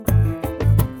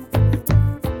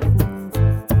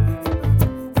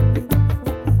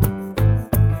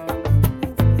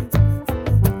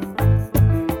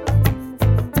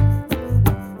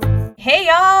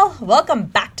welcome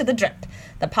back to The Drip,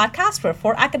 the podcast where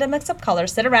 4 academics of color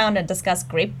sit around and discuss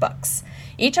great books.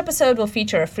 Each episode will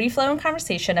feature a free-flowing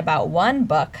conversation about one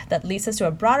book that leads us to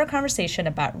a broader conversation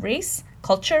about race,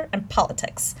 culture, and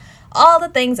politics. All the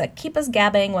things that keep us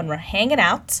gabbing when we're hanging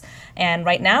out. And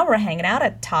right now we're hanging out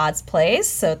at Todd's place.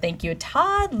 So thank you,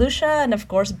 Todd, Lucia, and of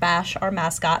course Bash, our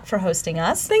mascot, for hosting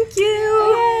us. Thank you.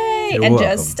 Yay! You're and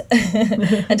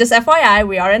welcome. just FYI,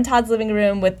 we are in Todd's living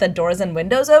room with the doors and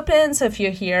windows open. So if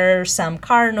you hear some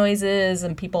car noises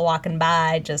and people walking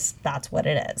by, just that's what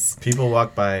it is. People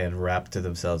walk by and rap to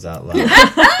themselves out loud.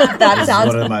 That It's sounds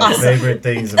one of my awesome. favorite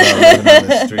things about living on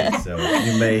the street. So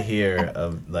you may hear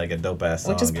like a dope ass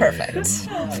song. Which is perfect.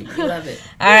 You love it.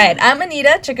 All right, I'm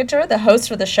Anita Chicature, the host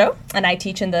for the show, and I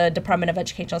teach in the Department of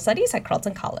Educational Studies at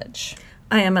Carleton College.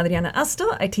 I am Adriana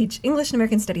Astel. I teach English and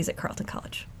American Studies at Carleton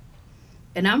College.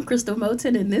 And I'm Crystal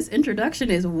Moten, and this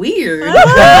introduction is weird.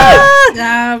 Ah!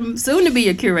 I'm soon to be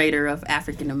a curator of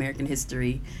African American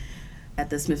history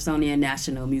at the Smithsonian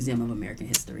National Museum of American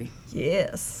History.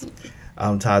 Yes.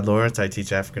 I'm Todd Lawrence. I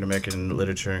teach African American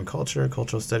literature and culture,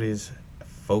 cultural studies,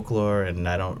 folklore, and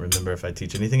I don't remember if I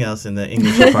teach anything else in the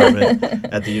English department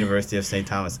at the University of St.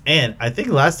 Thomas. And I think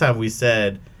last time we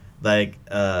said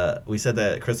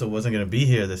that Crystal wasn't going to be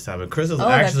here this time, but Crystal's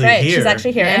actually that's right. here. She's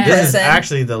actually here in Yes. This is person.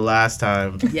 actually the last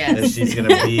time that she's going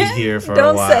to be here for a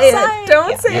Don't while. say it.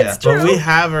 Don't say Yeah, it's true. but we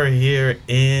have her here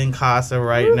in Casa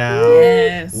right now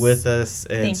Yes. with us.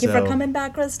 And Thank you for coming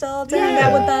back, Crystal, to hang Yeah.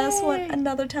 out with us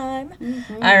another time.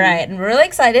 All right, and we're really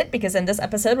excited because in this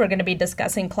episode, we're going to be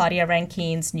discussing Claudia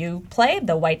Rankine's new play,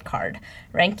 The White Card.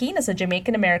 Rankine is a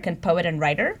Jamaican-American poet and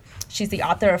writer. She's the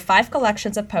author of 5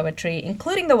 collections of poetry,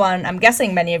 including the one I'm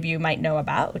guessing many of you might know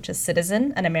about, which is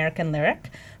Citizen, an American Lyric,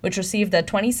 which received the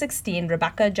 2016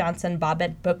 Rebecca Johnson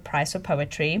Bobbitt Book Prize for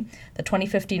Poetry, the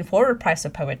 2015 Forward Prize for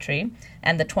Poetry,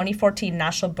 and the 2014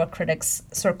 National Book Critics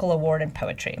Circle Award in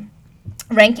Poetry.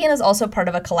 Rankine is also part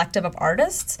of a collective of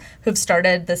artists who've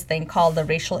started this thing called the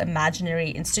Racial Imaginary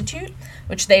Institute,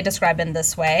 which they describe in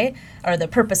this way, or the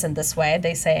purpose in this way.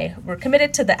 They say, we're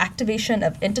committed to the activation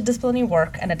of interdisciplinary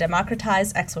work and a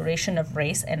democratized exploration of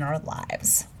race in our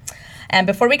lives. And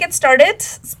before we get started,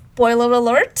 spoiler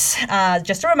alert,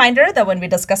 just a reminder that when we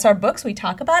discuss our books, we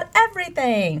talk about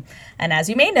everything. And as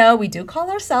you may know, we do call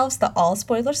ourselves the All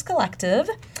Spoilers Collective.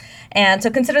 And so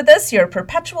consider this your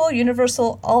perpetual,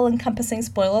 universal, all-encompassing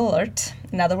spoiler alert.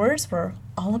 In other words, we're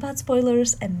all about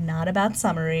spoilers and not about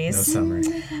summaries. No summary.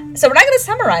 So we're not going to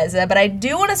summarize it, but I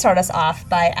do want to start us off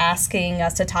by asking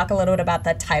us to talk a little bit about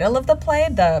the title of the play,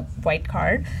 The White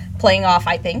Card, playing off,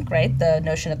 I think, right, the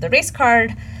notion of the race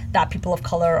card that people of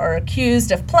color are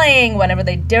accused of playing whenever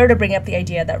they dare to bring up the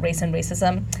idea that race and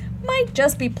racism might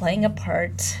just be playing a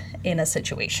part in a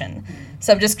situation.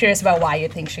 So I'm just curious about why you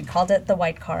think she called it The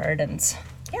White Card, and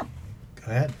yeah.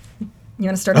 Go ahead. You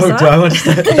want to start us Oh, off? do I want to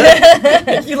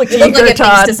start? You look You look eager, like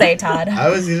Todd. things to say, Todd.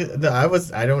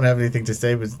 I don't have anything to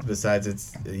say besides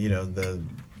it's, the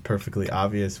perfectly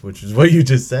obvious, which is what you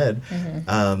just said.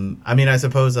 I mean, I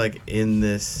suppose like in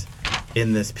this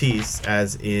piece,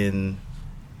 as in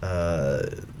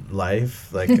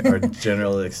life, like our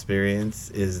general experience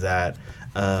is that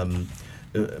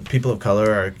people of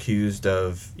color are accused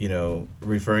of,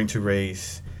 referring to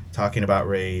race, talking about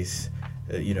race,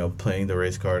 playing the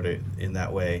race card in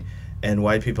that way. And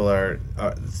white people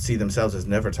see themselves as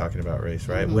never talking about race,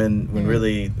 right? When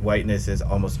really whiteness is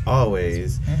almost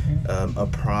always a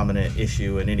prominent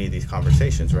issue in any of these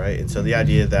conversations, right? And so the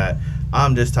idea that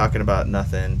I'm just talking about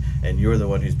nothing and you're the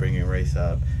one who's bringing race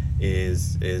up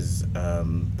is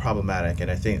problematic.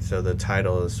 And I think so the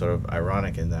title is sort of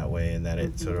ironic in that way, in that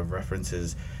it sort of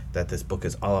references that this book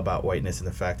is all about whiteness and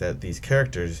the fact that these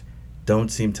characters don't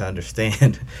seem to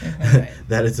understand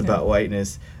that it's about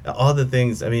whiteness. All the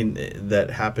things, I mean, that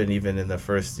happen even in the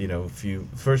first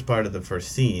part of the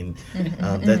first scene,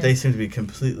 that they seem to be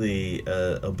completely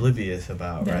oblivious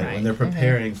about, right? When they're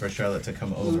preparing for Charlotte to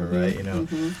come over, right?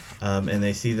 And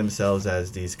they see themselves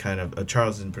as these kind of,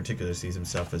 Charles in particular sees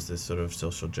himself as this sort of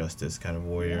social justice kind of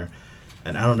warrior.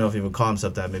 And I don't know if he would call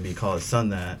himself that. Maybe he call his son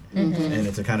that, and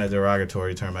it's a kind of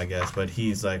derogatory term, I guess. But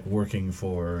he's like working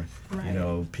for,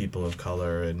 people of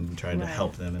color and trying to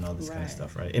help them and all this kind of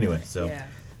stuff, right? Anyway, so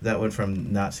that went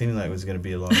from not seeming like it was going to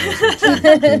be a long answer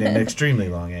to being an extremely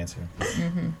long answer.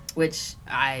 Which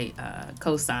I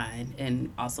co-sign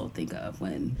and also think of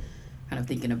when kind of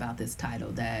thinking about this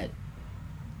title, that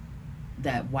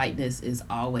whiteness is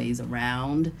always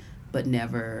around but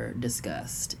never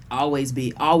discussed. Always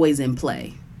in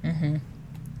play,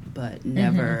 but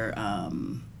never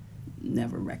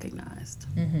recognized.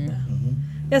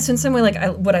 Yes, in some way,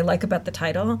 what I like about the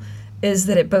title is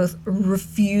that it both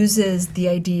refuses the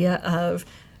idea of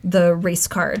the race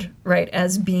card, right,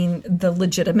 as being the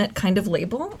legitimate kind of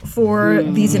label for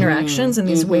these interactions and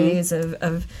these ways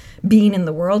of being in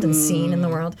the world and seeing in the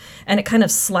world. And it kind of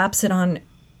slaps it on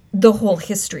the whole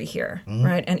history here,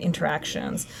 right, and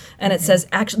interactions. And it says,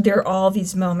 actually, there are all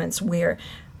these moments where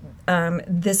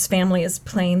this family is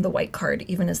playing the white card,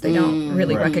 even as they don't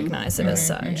really recognize it as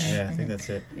such. Yeah, I think that's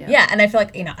it. Yeah, and I feel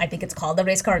like, I think it's called the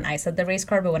race card, and I said the race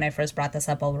card, but when I first brought this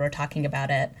up while we were talking about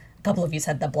it, a couple of you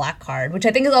said the black card, which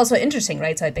I think is also interesting,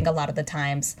 right? So I think a lot of the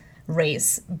times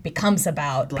race becomes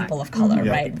about people of color,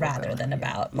 right? Rather than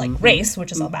about like race,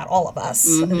 which is about all of us.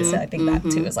 So I think that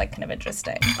too is like kind of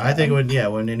interesting. I think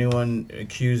when anyone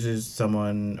accuses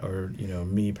someone or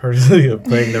me personally of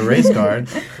playing the race card,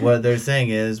 what they're saying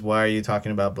is, why are you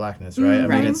talking about blackness, right? I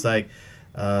mean, it's like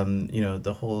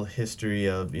the whole history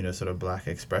of sort of black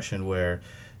expression where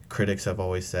critics have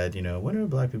always said, when are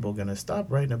black people going to stop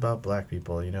writing about black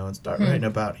people, and start writing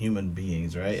about human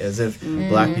beings, right? As if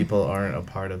black people aren't a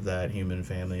part of that human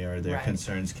family or their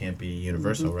concerns can't be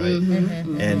universal, right?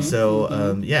 And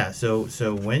so,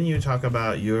 so when you talk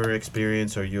about your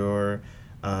experience or your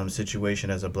situation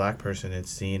as a black person, it's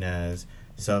seen as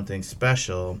something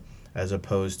special as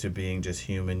opposed to being just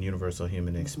universal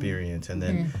human experience. And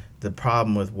then the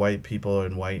problem with white people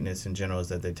and whiteness in general is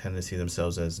that they tend to see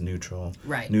themselves as neutral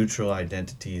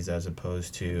identities as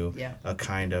opposed to a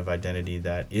kind of identity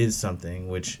that is something,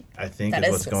 which I think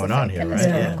is what's going on here,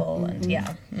 right?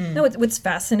 No, what's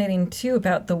fascinating too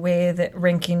about the way that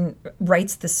Rankine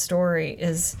writes this story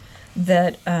is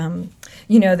that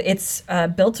it's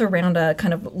built around a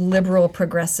kind of liberal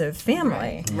progressive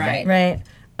family, right?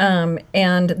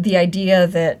 And the idea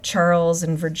that Charles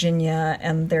and Virginia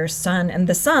and their son, and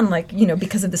the son,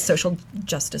 because of the social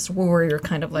justice warrior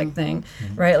kind of thing,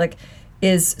 right,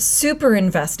 is super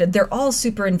invested. They're all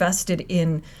super invested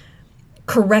in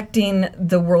correcting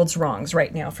the world's wrongs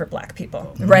right now for black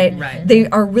people, right? They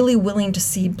are really willing to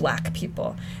see black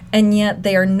people, and yet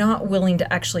they are not willing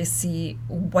to actually see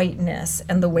whiteness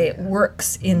and the way it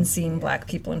works in seeing black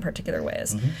people in particular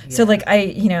ways. So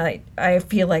I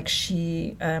feel like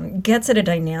she gets at a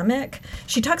dynamic.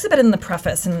 She talks about it in the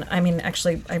preface, and I mean,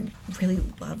 actually, I really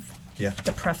love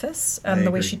the preface,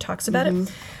 the way she talks about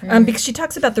it, because she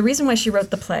talks about the reason why she wrote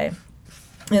the play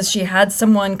is she had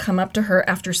someone come up to her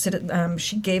after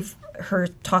she gave her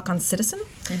talk on Citizen,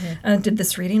 did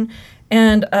this reading,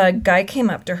 and a guy came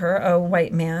up to her, a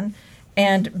white man,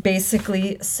 and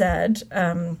basically said,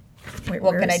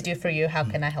 what can I do for you? How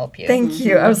can I help you? Thank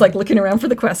you. I was looking around for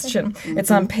the question.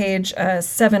 It's on page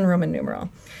 7, Roman numeral.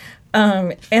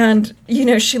 And,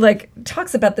 she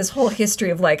talks about this whole history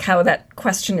of how that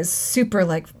question is super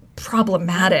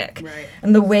problematic,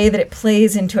 and the way that it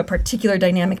plays into a particular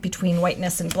dynamic between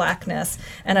whiteness and blackness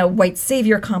and a white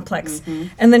savior complex.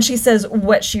 And then she says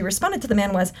what she responded to the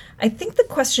man was, I think the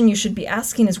question you should be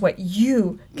asking is what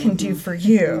you can do for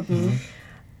you.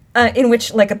 In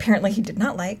which, apparently he did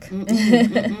not like.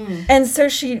 And so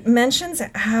she mentions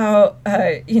how,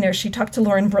 she talked to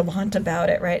Lauren Berlant about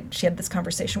it, right? She had this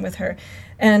conversation with her.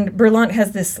 And Berlant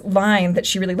has this line that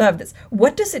she really loved. It's,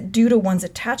 what does it do to one's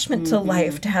attachment to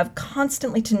life to have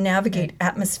constantly to navigate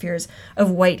atmospheres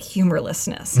of white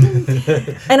humorlessness?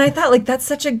 And I thought, that's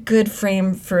such a good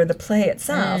frame for the play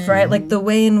itself, right? The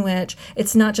way in which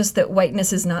it's not just that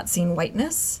whiteness is not seeing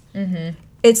whiteness.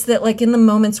 It's that, in the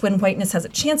moments when whiteness has a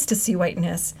chance to see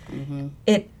whiteness,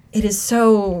 it is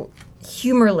so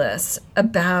humorless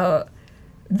about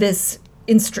this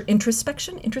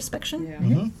introspection,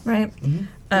 right?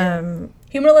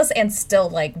 Humorless and still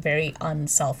very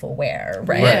unself-aware,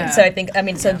 right? So I think,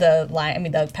 so the line,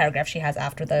 the paragraph she has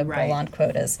after the Berlant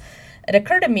quote is, it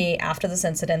occurred to me after this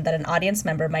incident that an audience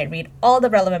member might read all the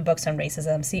relevant books on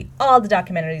racism, see all the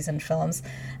documentaries and films,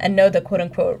 and know the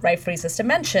quote-unquote right phrases to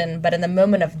mention, but in the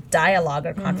moment of dialogue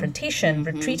or confrontation,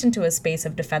 retreat into a space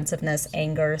of defensiveness,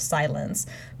 anger, silence,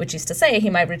 which is to say he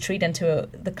might retreat into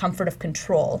the comfort of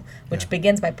control, which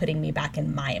begins by putting me back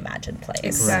in my imagined place.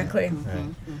 Exactly.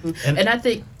 And I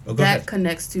think that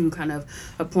connects to kind of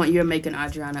a point you're making,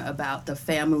 Adriana, about the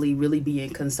family really being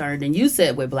concerned. And you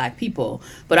said with black people,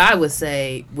 but I would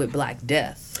say with black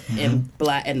death and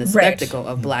the spectacle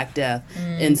of black death.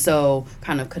 And so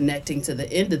kind of connecting to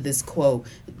the end of this quote,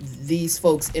 these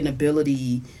folks'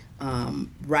 inability,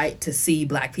 to see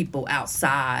black people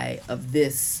outside of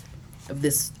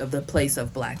the place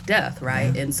of black death,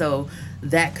 right? And so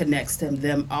that connects to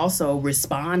them also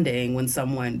responding when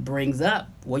someone brings up,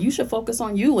 well, you should focus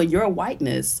on you and your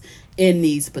whiteness in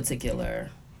these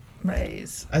particular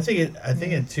ways. I think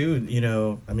it too. You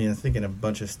know, I mean, I'm thinking a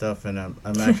bunch of stuff, and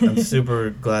I'm super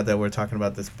glad that we're talking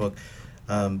about this book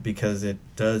because it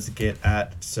does get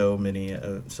at so many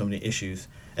issues.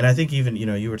 And I think even, you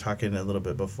know, you were talking a little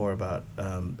bit before about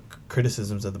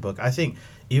criticisms of the book. I think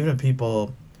even if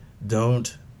people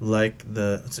don't like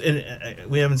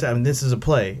we haven't said, I mean, this is a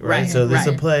play, right? So this is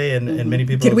a play, and many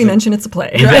people... Did we mention it's a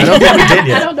play? I don't think we did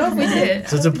yet. I don't know if we did.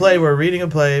 So it's a play. We're reading a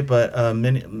play, but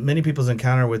many people's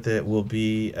encounter with it will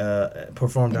be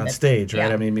performed on stage,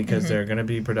 right? I mean, because there are going to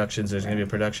be productions. There's going to be a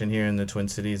production here in the Twin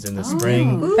Cities in the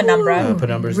spring.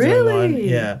 Penumbra's doing one.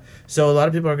 Yeah. So a lot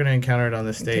of people are going to encounter it on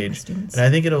the stage, and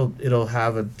I think it'll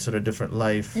have a sort of different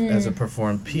life as a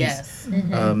performed piece. Yes.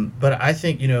 But I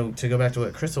think, you know, to go back to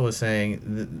what Crystal was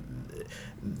saying,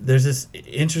 there's this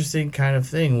interesting kind of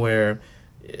thing where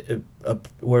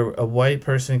a white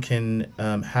person can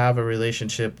have a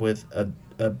relationship with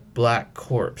a black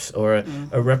corpse or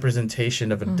a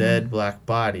representation of a dead black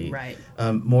body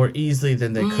more easily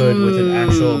than they could with an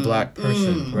actual black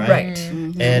person, right?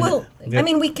 And well, I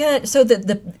mean, we get so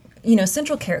the you know,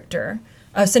 central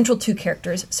two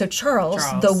characters. So Charles,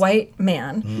 the white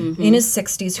man in his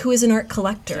 60s, who is an art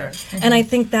collector. And I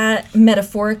think that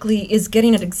metaphorically is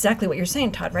getting at exactly what you're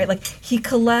saying, Todd, right? Like, he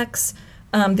collects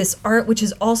this art, which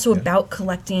is also about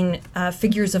collecting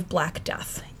figures of Black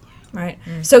Death, right?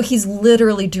 So he's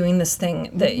literally doing this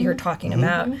thing that you're talking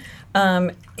about.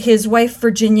 His wife,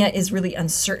 Virginia, is really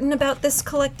uncertain about this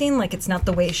collecting. Like, it's not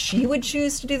the way she would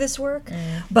choose to do this work,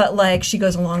 but, like, she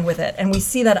goes along with it. And we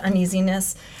see that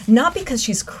uneasiness, not because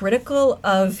she's critical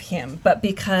of him, but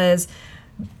because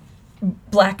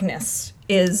blackness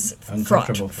is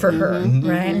fraught for her,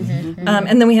 right?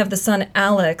 And then we have the son,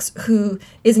 Alex, who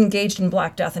is engaged in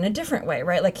Black Death in a different way,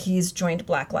 right? Like, he's joined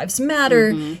Black Lives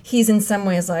Matter. He's in some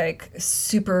ways, like,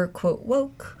 super, quote,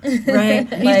 woke, right?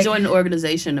 He's joined an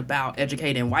organization about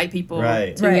educating white people.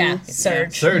 Right. Yeah.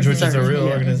 Surge, which is a real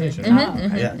organization.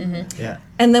 Yeah.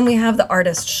 And then we have the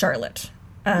artist, Charlotte,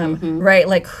 right?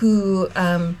 Like, who...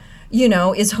 you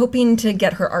know, is hoping to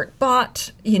get her art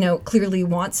bought, you know, clearly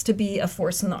wants to be a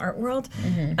force in the art world.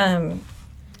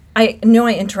 I know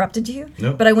I interrupted you,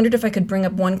 but I wondered if I could bring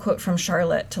up one quote from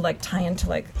Charlotte to, like, tie into,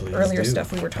 like, earlier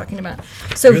stuff we were talking about.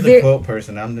 So you're the quote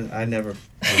person. I never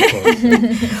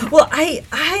quote. Well, I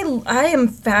am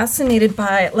fascinated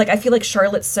by, like, I feel like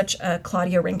Charlotte's such a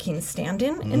Claudia Rankine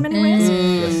stand-in many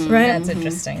ways, right? That's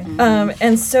interesting.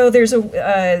 And so there's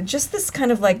just this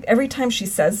kind of, like, every time she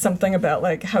says something about,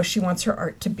 like, how she wants her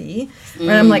art to be,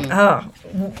 right, I'm like,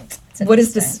 what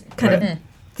is this kind of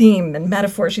theme and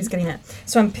metaphor she's getting at?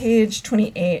 So on page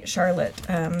 28, Charlotte,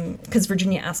 because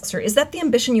Virginia asks her, is that the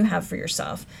ambition you have for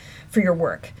yourself, for your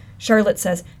work? Charlotte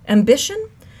says, ambition?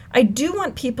 I do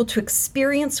want people to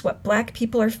experience what Black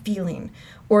people are feeling,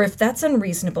 or if that's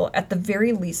unreasonable, at the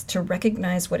very least to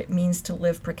recognize what it means to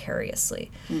live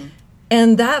precariously.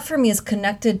 And that for me is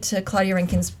connected to Claudia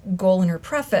Rankine's goal in her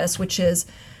preface, which is,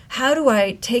 how do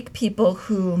I take people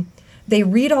who they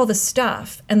read all the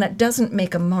stuff and that doesn't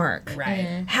make a mark?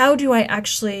 Right. How do I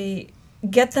actually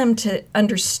get them to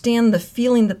understand the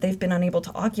feeling that they've been unable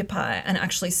to occupy and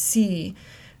actually see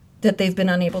that they've been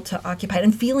unable to occupy it?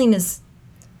 And feeling is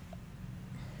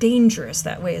dangerous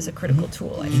that way as a critical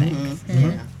tool, I think.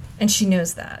 And she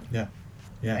knows that. Yeah.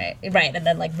 Right. And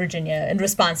then, like, Virginia, in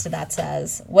response to that,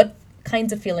 says, what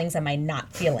kinds of feelings am I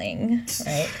not feeling?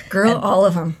 Right? Girl, all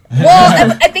of them.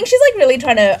 Well, I think she's, like, really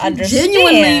trying to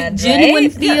understand. Genuine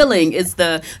feeling is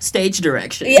the stage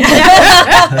direction.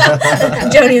 Yeah.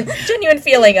 Genuine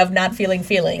feeling of not feeling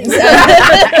feelings.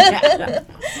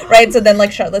 Right? So then,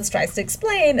 like, Charlotte tries to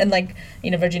explain, and, like,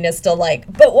 you know, Virginia's still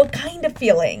like, but what kind of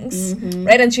feelings?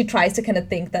 Right? And she tries to kind of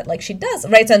think that, like, she does.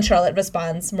 Right? So, and Charlotte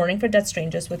responds, mourning for dead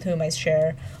strangers with whom I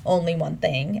share only one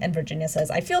thing. And Virginia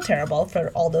says, I feel terrible for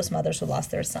all those mothers who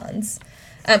lost their sons.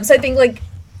 So I think, like,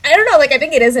 I don't know, like, I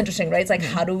think it is interesting, right? It's like,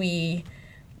 how do we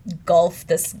gulf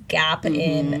this gap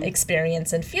in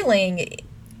experience and feeling?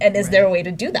 And is there a way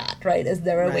to do that, right? Is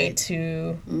there a way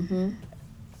to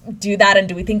do that? And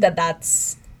do we think that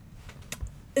that's...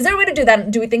 Is there a way to do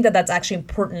that? Do we think that that's actually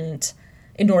important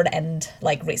in order to end,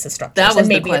 like, racist structures? That was and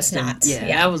maybe the question. It's not.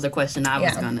 Yeah, that was the question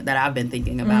that I've been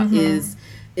thinking about.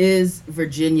 Is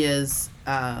Virginia's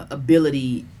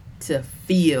ability to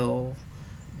feel,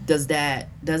 does that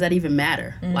even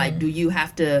matter? Like, do you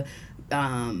have to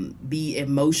be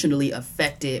emotionally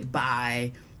affected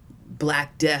by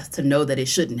Black death to know that it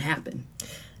shouldn't happen?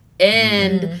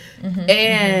 And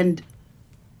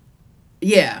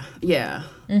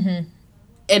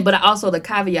and but also the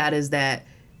caveat is that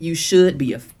you should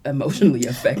be emotionally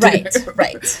affected.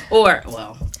 Right. Or,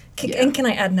 well, And can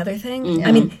I add another thing?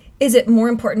 I mean, is it more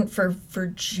important for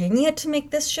Virginia to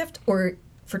make this shift or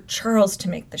for Charles to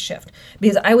make the shift?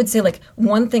 Because I would say, like,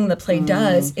 one thing the play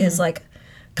does is, like,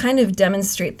 kind of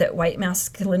demonstrate that white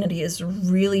masculinity is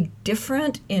really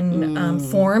different in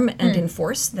form and in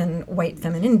force than white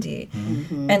femininity.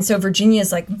 And so Virginia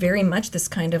is, like, very much this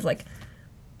kind of, like,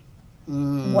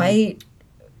 white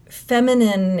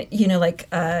feminine, you know, like,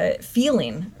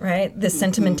 feeling, right? This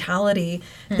sentimentality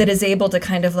that is able to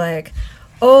kind of, like,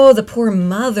 oh, the poor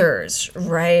mothers,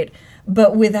 right?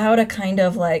 But without a kind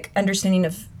of, like, understanding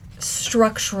of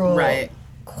structural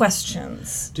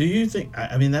questions. Do you think,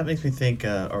 I mean, that makes me think,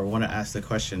 or want to ask the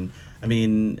question, I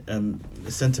mean,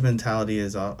 sentimentality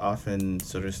is often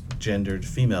sort of gendered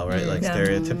female, right? Like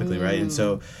stereotypically, right? And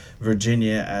so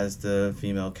Virginia as the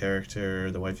female character,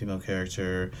 the white female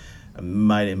character,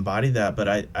 might embody that. But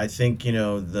I think, you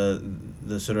know,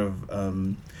 the sort of,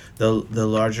 the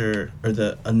larger,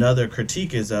 or another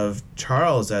critique is of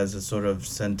Charles as a sort of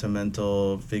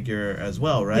sentimental figure as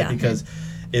well, right? Because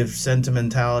if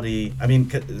sentimentality, I mean,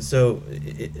 so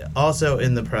also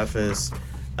in the preface,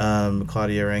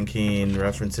 Claudia Rankine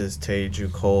references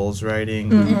Teju Cole's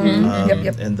writing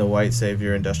in The White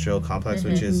Savior Industrial Complex,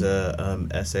 which is a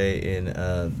essay in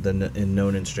in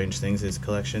Known and Strange Things, his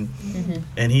collection.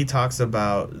 And he talks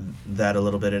about that a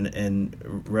little bit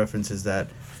and references that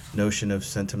notion of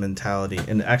sentimentality.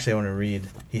 And actually, I want to read,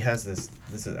 he has this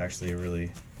is actually a really...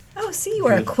 Oh, see, you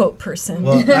are a quote person.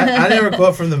 Well, I never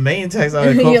quote from the main text. I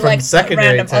would quote from like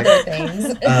secondary text. Other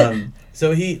things.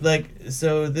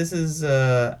 So this is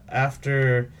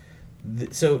after.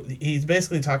 So he's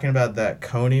basically talking about that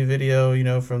Coney video, you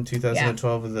know, from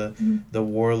 2012 of the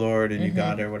warlord in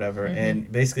Uganda or whatever.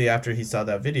 And basically, after he saw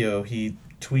that video, he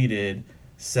tweeted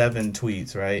 7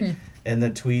 tweets, right? And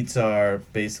the tweets are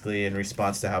basically in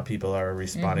response to how people are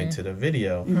responding to the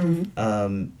video.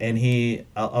 And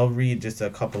I'll read just a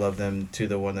couple of them to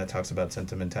the one that talks about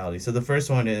sentimentality. So the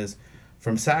first one is,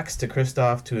 from Saks to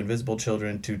Christoph to Invisible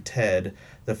Children to TED,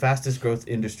 the fastest growth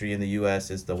industry in the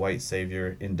U.S. is the White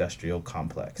Savior Industrial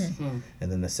Complex.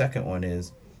 And then the second one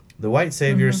is, the White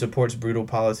Savior supports brutal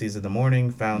policies in the morning,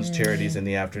 founds charities in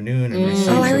the afternoon, and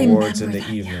receives awards in the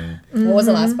evening. What was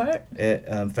the last part? It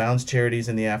founds charities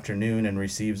in the afternoon and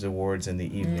receives awards in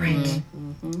the evening.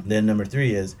 Then number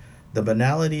 3 is, the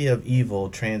banality of evil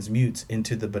transmutes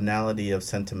into the banality of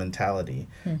sentimentality.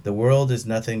 The world is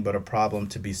nothing but a problem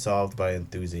to be solved by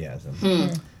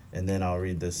enthusiasm. And then I'll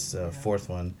read this fourth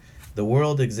one. The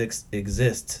world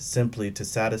exists simply to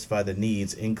satisfy the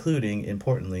needs, including,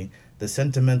 importantly, the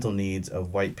sentimental needs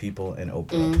of white people and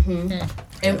Oprah.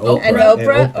 And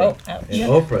Oprah.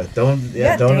 Oprah.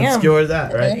 Don't obscure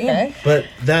that, right? Okay. But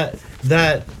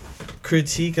that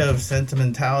critique of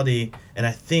sentimentality, and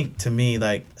I think, to me,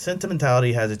 like,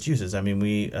 sentimentality has its uses. I mean,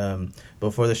 we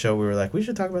before the show we were like, we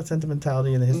should talk about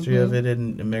sentimentality and the history of it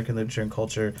in American literature and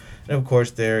culture. And of course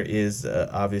there is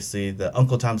obviously the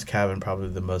Uncle Tom's Cabin, probably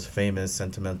the most famous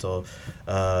sentimental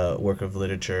work of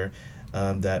literature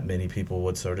that many people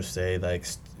would sort of say, like,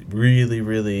 really,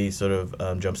 really sort of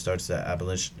jumpstarts the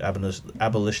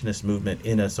abolitionist movement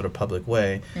in a sort of public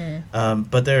way.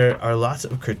 But there are lots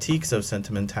of critiques of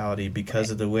sentimentality because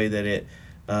of the way that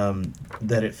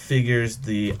it figures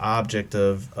the object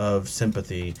of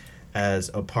sympathy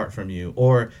as apart from you,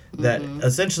 or that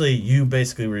essentially you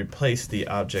basically replace the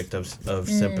object of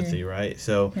sympathy, right?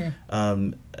 So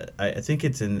I think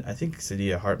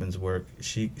Saidiya Hartman's work,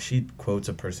 she quotes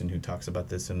a person who talks about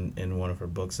this in one of her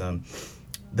books,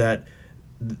 that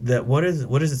what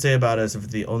does it say about us if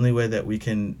the only way that we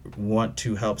can want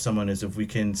to help someone is if we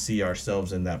can see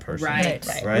ourselves in that person, right?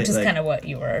 Which is, like, kind of what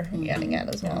you were getting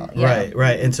at as well.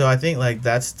 Right. And so I think, like,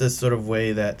 that's the sort of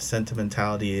way that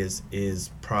sentimentality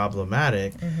is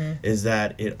problematic, is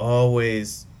that it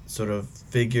always sort of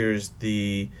figures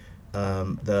the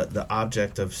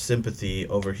object of sympathy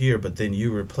over here, but then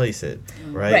you replace it,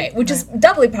 right? Right, which is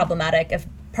doubly problematic if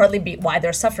partly why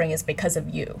they're suffering is because of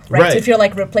you, right? So if you're,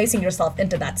 like, replacing yourself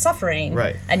into that suffering,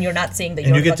 and you're not seeing that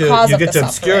you're the cause of the suffering. You get to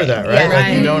obscure that, right?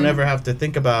 Like, you don't ever have to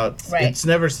think about, it's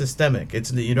never systemic.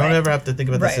 You don't ever have to think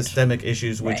about the systemic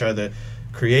issues, which are the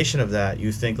creation of that.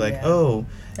 You think, like,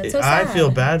 I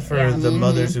feel bad for the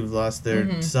mothers who've lost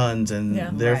their sons,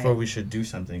 and therefore we should do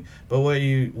something. But what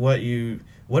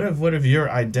if your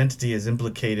identity is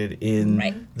implicated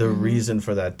in the reason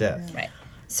for that death? Right.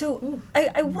 So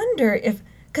I wonder if,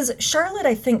 because Charlotte,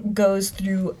 I think, goes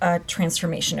through a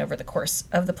transformation over the course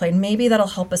of the play, and maybe that'll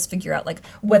help us figure out, like,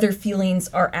 whether feelings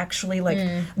are actually, like,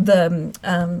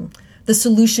 the the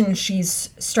solution she's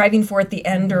striving for at the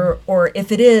end, or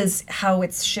if it is, how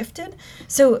it's shifted.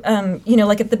 So,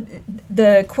 like at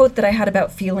the quote that I had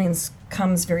about feelings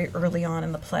comes very early on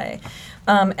in the play.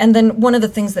 And then one of the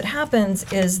things that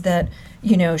happens is that,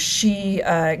 she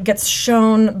gets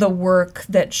shown the work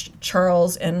that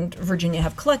Charles and Virginia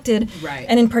have collected. Right.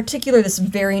 And in particular, this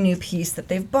very new piece that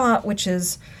they've bought, which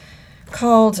is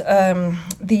called An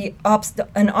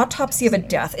Autopsy of a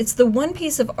Death. It's the one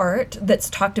piece of art that's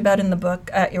talked about in the book,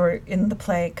 or in the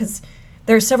play, because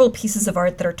there are several pieces of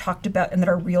art that are talked about and that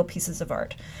are real pieces of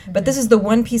art. Mm-hmm. But this is the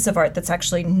one piece of art that's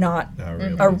actually not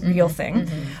a real thing.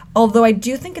 Mm-hmm. Although I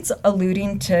do think it's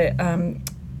alluding to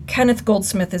Kenneth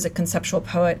Goldsmith is a conceptual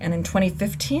poet, and in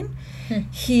 2015,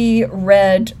 he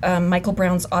read Michael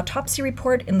Brown's autopsy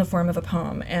report in the form of a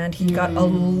poem, and he got a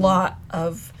lot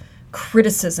of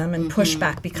criticism and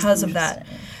pushback because of that.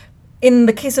 In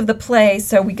the case of the play,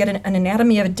 so we get an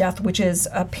Anatomy of a Death, which is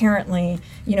apparently,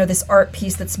 this art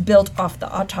piece that's built off the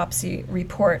autopsy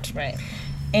report. Right.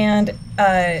 And,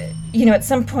 at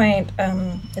some point...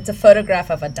 it's a photograph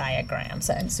of a diagram,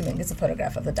 so I'm assuming it's a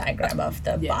photograph of the diagram of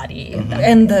the body.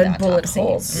 And the bullet autopsy.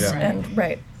 holes. Yeah. And,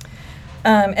 right.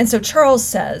 And so Charles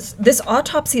says, this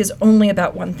autopsy is only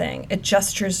about one thing. It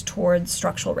gestures towards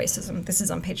structural racism. This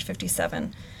is on page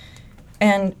 57.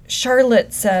 And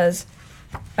Charlotte says,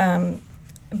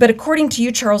 but according to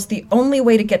you, Charles, the only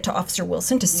way to get to Officer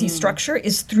Wilson to see structure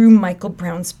is through Michael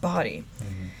Brown's body.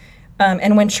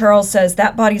 And when Charles says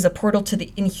that body's a portal to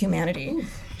the inhumanity,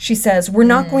 she says, we're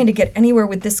not going to get anywhere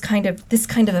with this kind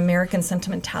of American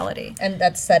sentimentality. And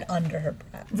that's said under her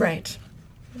breath. Right.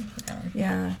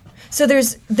 Yeah. So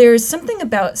there's something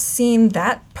about seeing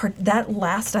that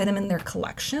last item in their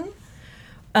collection,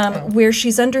 where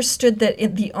she's understood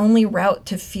that the only route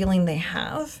to feeling they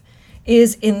have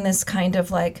is in this kind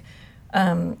of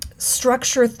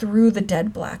structure through the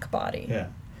dead black body. Yeah.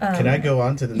 Can I go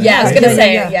on to the next I was page? going to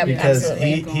say, yeah. Because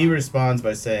absolutely. he responds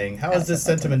by saying, how is this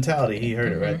sentimentality? He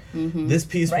heard it, right? Mm-hmm. This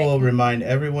piece will remind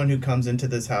everyone who comes into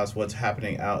this house what's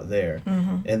happening out there.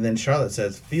 Mm-hmm. And then Charlotte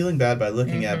says, feeling bad by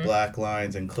looking at black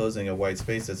lines and closing a white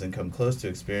space doesn't come close to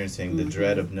experiencing the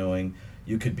dread of knowing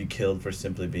you could be killed for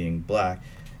simply being black.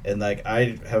 And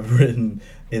I have written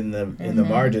in the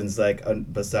margins,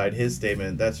 beside his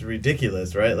statement, that's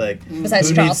ridiculous, right?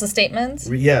 Besides Charles's statements?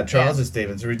 Charles's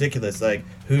statements are ridiculous.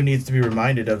 Who needs to be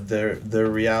reminded of their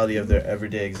reality of their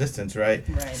everyday existence, right?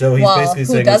 So he's basically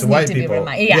saying it's white people.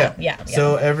 Yeah.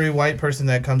 So every white person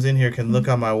that comes in here can look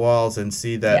on my walls and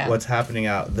see that what's happening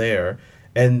out there,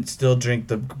 and still drink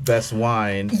the best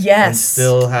wine. Yes. And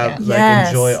still have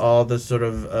enjoy all the sort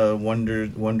of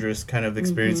wondrous kind of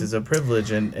experiences of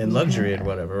privilege and luxury and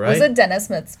whatever, right? Was it Dennis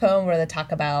Smith's poem where they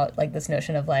talk about this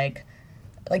notion of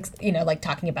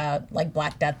talking about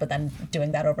Black Death, but then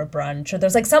doing that over brunch? Or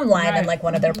there's some line in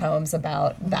one of their poems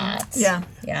about that. Yeah.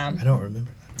 I don't remember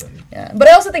that. Yeah, but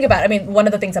I also think about, one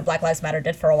of the things that Black Lives Matter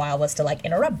did for a while was to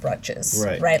interrupt brunches,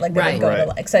 right? They would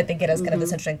go to so I think it is kind of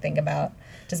this interesting thing about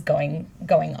just going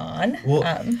on.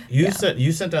 Well, you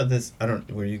sent out this. I don't.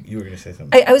 Were you were going to say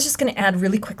something? I was just going to add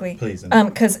really quickly, please,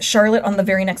 because Charlotte on the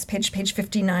very next page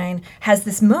 59, has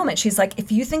this moment. She's like,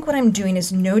 if you think what I'm doing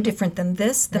is no different than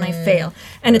this, then I fail.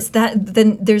 And it's that.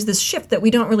 Then there's this shift that we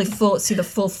don't really see the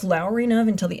full flowering of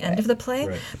until the end of the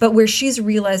play, but where she's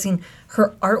realizing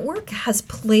her artwork has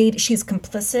played. She's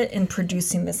complicit in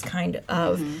producing this kind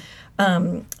of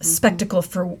spectacle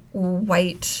for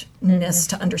whiteness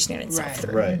to understand itself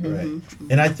through. Right.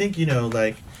 And I think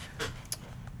the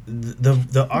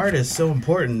art is so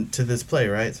important to this play,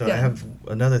 right? So I have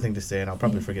another thing to say, and I'll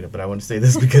probably forget it, but I want to say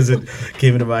this because it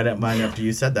came into my mind after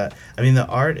you said that. The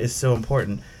art is so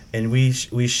important. And we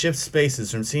shift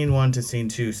spaces from scene 1 to scene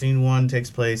 2. Scene 1 takes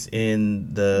place in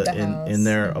in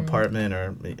their apartment,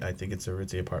 or I think it's a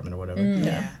Ritzy apartment or whatever.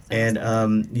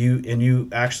 And you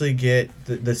actually get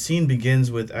the scene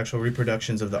begins with actual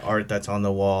reproductions of the art that's on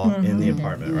the wall in the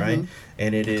apartment, right?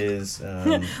 And it is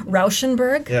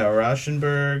Rauschenberg. Yeah,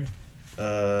 Rauschenberg.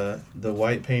 The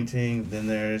white painting. Then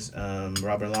there's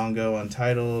Robert Longo,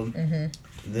 Untitled.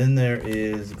 Then there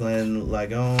is Glenn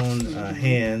Lagone,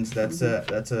 Hands. That's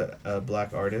a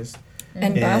black artist.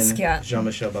 And Basquiat.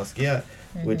 Jean-Michel Basquiat,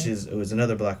 which was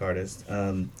another black artist.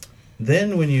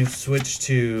 Then when you switch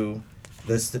to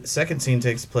the second scene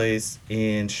takes place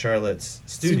in Charlotte's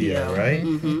studio. Right?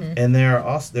 And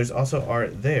there's also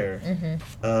art there.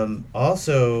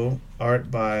 Also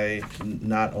art by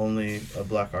not only a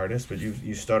black artist, but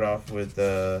you start off with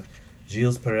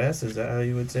Gilles Perez, is that how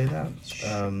you would say that?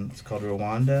 It's called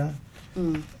Rwanda.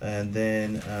 And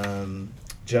then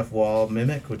Jeff Wall,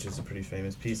 Mimic, which is a pretty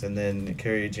famous piece. And then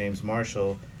Carrie James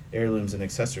Marshall Heirlooms and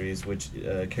Accessories, which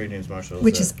Carrie James Marshall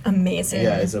is amazing.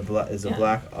 Yeah, is a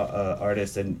black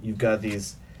artist, and you've got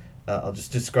these. I'll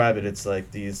just describe it. It's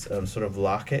like these sort of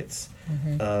lockets.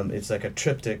 It's like a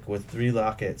triptych with 3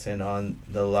 lockets, and on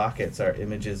the lockets are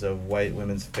images of white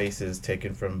women's faces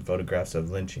taken from photographs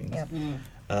of lynchings. Yep.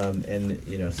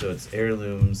 And so it's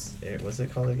heirlooms. What's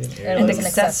it called again? Heirlooms And and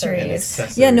accessories.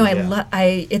 accessories. Yeah, no,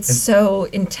 it's so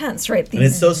intense, right? And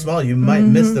it's so small, you might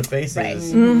miss the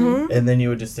faces, Right. and then you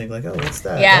would just think like, oh, what's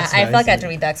that? Yeah, That's I felt nice. like I had to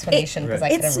read the explanation because I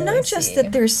couldn't It's really not just see.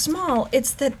 that they're small;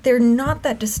 it's that they're not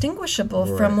that distinguishable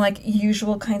from Right. like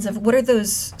usual kinds of. What are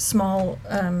those small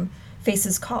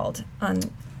faces called?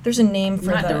 There's a name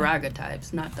for Not the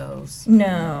daguerreotypes, not those.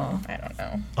 No. I don't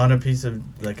know. On a piece of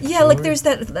like Yeah, like jewelry? there's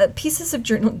that pieces of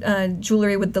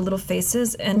jewelry with the little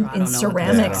faces, and I in don't know what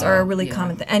ceramics those are a are. really Yeah.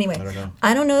 common thing. Anyway,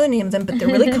 I don't know. the name of them, but they're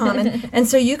really common. And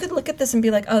so you could look at this and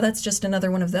be like, oh, that's just another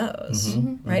one of those,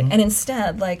 right? And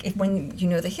instead, like when you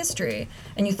know the history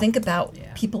and you think about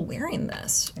people wearing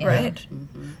this, right?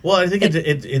 Well, I think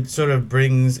it sort of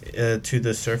brings to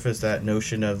the surface that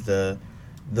notion of the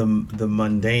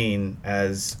mundane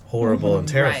as horrible and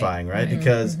terrifying, right?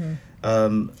 Because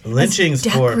lynchings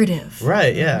As decorative. for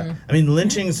I mean,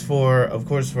 lynchings of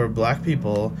course for black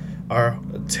people are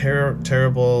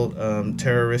terrible,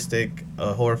 terroristic,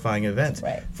 horrifying events.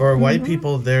 Right. For white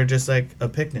people, they're just like a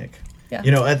picnic.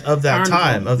 Yeah. Of that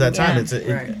Carnival. time,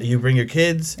 Yeah. you bring your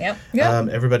kids. Yep.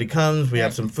 Everybody comes. We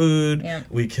have some food. Yep.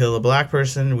 We kill a black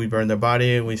person. We burn their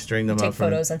body, and we string them Take up.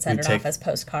 photos and send it off as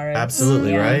postcards.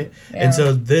 Absolutely, Yeah. right? Yeah. And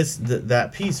so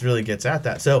that piece really gets at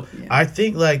that. So I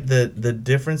think like the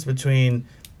difference between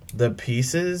the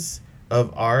pieces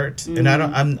of art, and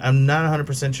I'm not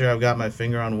 100% sure I've got my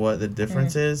finger on what the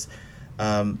difference is,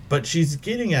 but she's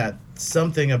getting at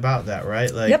something about that,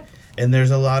 right? Like, Yep. and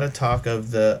there's a lot of talk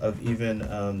of even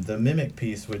the mimic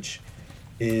piece, which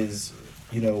is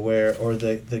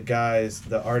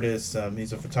the artist,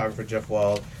 he's a photographer, Jeff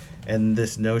Wald, and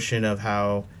this notion of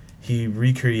how he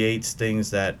recreates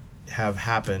things that have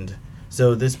happened.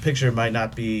 So this picture might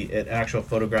not be an actual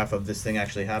photograph of this thing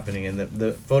actually happening, and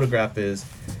the photograph is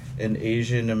an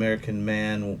Asian American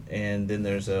man, and then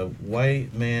there's a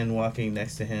white man walking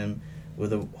next to him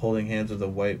holding hands with a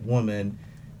white woman,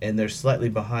 and they're slightly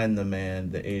behind the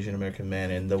man, the Asian American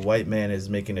man, and the white man is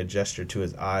making a gesture to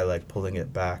his eye, like pulling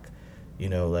it back,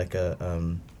 like a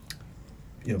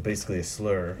basically a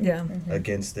slur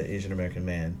against the Asian American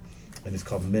man, and it's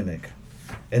called mimic.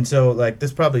 And so like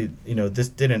this probably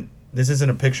this isn't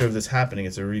a picture of this happening,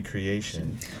 it's a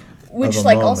recreation. Which of a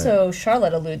like moment. also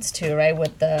Charlotte alludes to, right,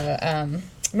 with the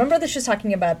remember that she was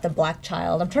talking about the black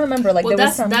child. I'm trying to remember, like, Well, there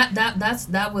was some...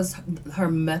 that was her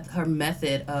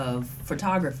method of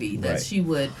photography that Right. she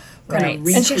would kind Right. of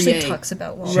recreate. And she actually talks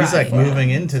about Wall. She's like Right. moving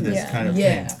into this Yeah. kind of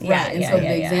Yeah, thing. Yeah, right. And yeah, so yeah,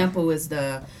 the yeah. example is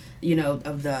the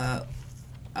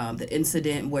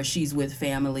incident where she's with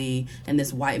family and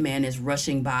this white man is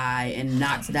rushing by and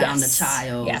knocks down Yes. the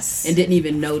child Yes. and didn't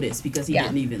even notice because he Yeah.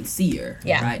 didn't even see her.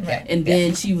 Yeah, Right. right. And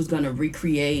then she was going to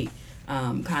recreate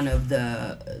kind of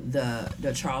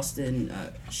the Charleston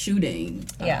shooting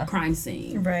crime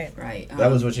scene. Right. Right. That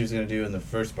was what she was going to do in the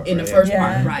first part. In right? the first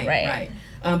Yeah. part, right, Right.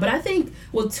 right. But I think,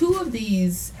 two of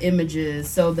these images,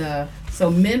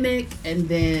 so mimic and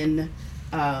then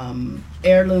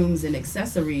heirlooms and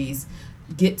accessories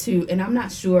get to, and I'm not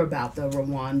sure about the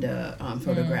Rwanda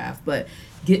photograph, but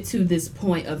get to this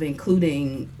point of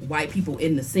including white people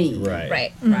in the scene. Right.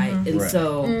 Right. Right. And Right.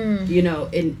 so,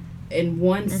 in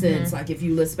one sense, like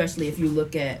especially if you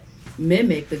look at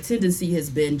mimic, the tendency has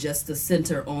been just to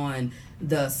center on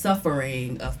the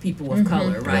suffering of people of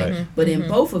color, right? Right. But in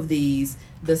both of these,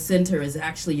 the center is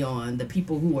actually on the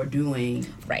people who are doing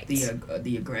Right.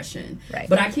 the aggression. Right.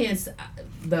 But I can't.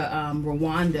 The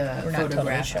Rwanda We're not totally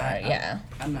photograph. sure, yeah.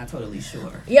 I'm not totally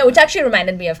sure. Yeah, which actually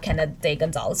reminded me of Kenneth Day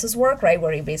Gonzalez's work, right,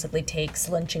 where he basically takes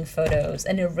lynching photos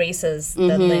and erases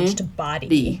the lynched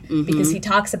body. Because he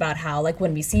talks about how, like,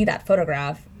 when we see that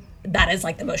photograph, that is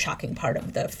like the most shocking part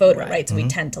of the photo, right? So we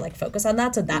tend to like focus on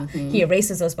that. So that he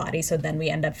erases those bodies. So then we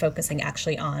end up focusing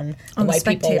actually on the white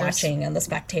people spectators. watching and the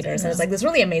spectators. And it's like this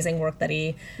really amazing work that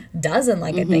he does. And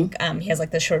like I think he has like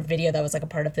this short video that was like a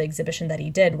part of the exhibition that he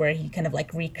did where he kind of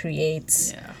like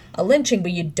recreates a lynching,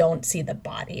 but you don't see the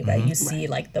body, right? You see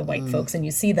like the white folks and you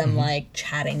see them like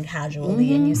chatting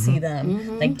casually and you see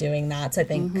them like doing that. So I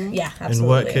think, yeah,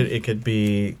 absolutely. And it could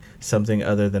be something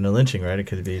other than a lynching, right? It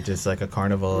could be just like a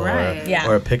carnival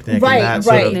or a picnic, and that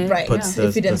sort of puts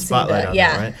the spotlight on it,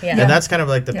 right? Yeah. And that's kind of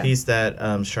like the piece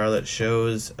that Charlotte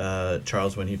shows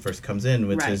Charles when he first comes in,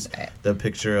 which is the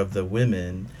picture of the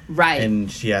women. Right. And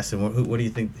she asks him, "What do you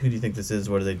think? Who do you think this is?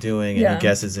 What are they doing?" And he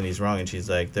guesses, and he's wrong. And she's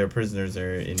like, "They're prisoners.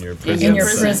 They're in your prison." In your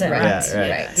prison, right?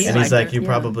 Yeah, right. And he's like, "You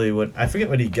probably would." I forget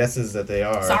what he guesses that they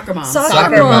are. Soccer moms.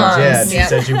 Soccer moms. Yeah. And she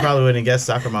says you probably wouldn't guess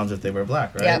soccer moms if they were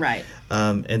black, right? Yeah. Right.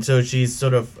 And so she's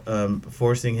sort of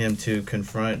forcing him to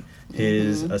confront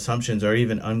his assumptions or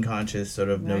even unconscious sort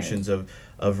of notions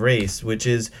of race, which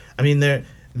is, I mean,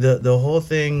 the whole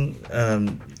thing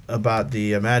about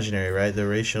the imaginary, right? The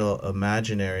racial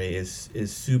imaginary is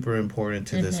super important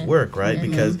to this work, right?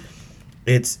 Because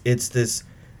it's this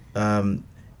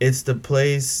it's the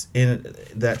place in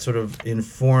that sort of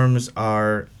informs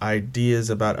our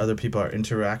ideas about other people, our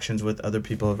interactions with other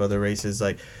people of other races.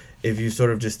 Like, if you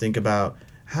sort of just think about,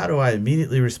 how do I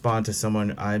immediately respond to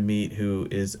someone I meet who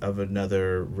is of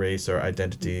another race or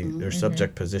identity or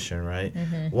subject position, right?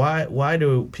 Why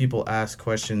do people ask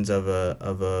questions of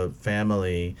a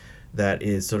family that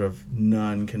is sort of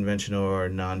non-conventional or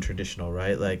non-traditional,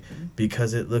 right? Like,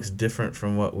 because it looks different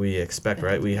from what we expect,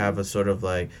 right? We have a sort of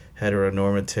like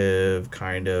heteronormative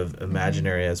kind of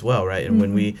imaginary as well, right? And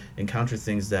when we encounter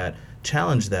things that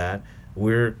challenge that,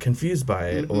 we're confused by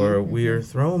it or we're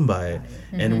thrown by it.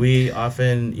 And we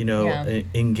often,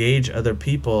 engage other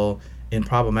people in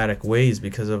problematic ways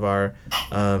because of our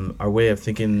way of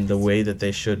thinking the way that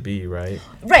they should be, right?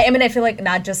 Right. I mean, I feel like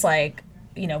not just like,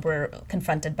 we're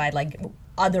confronted by like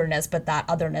otherness, but that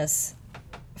otherness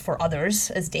for others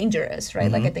is dangerous,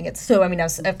 right? Like, I think it's so, I mean, I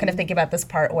was kind of thinking about this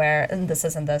part where, and this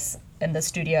is in the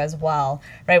studio as well,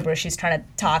 right? Where she's trying to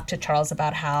talk to Charles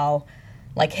about how,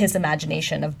 like, his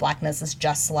imagination of blackness is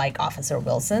just like Officer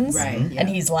Wilson's. Right. And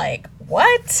he's like,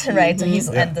 what? Right. So he's,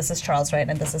 and this is Charles, right?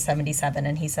 And this is 77.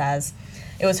 And he says,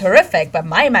 it was horrific, but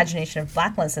my imagination of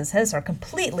blackness and his are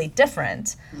completely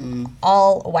different.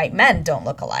 All white men don't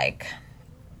look alike.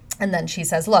 And then she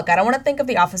says, look, I don't want to think of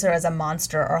the officer as a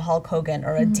monster or Hulk Hogan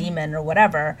or a demon or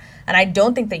whatever. And I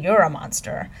don't think that you're a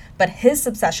monster. But his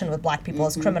obsession with black people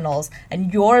as criminals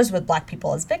and yours with black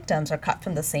people as victims are cut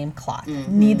from the same cloth.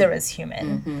 Neither is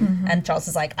human. And Charles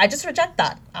is like, I just reject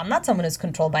that. I'm not someone who's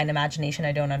controlled by an imagination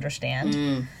I don't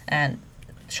understand. And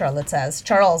Charlotte says,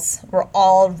 Charles, we were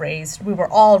all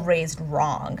raised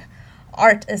wrong.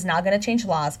 Art is not going to change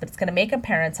laws, but it's going to make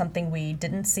apparent something we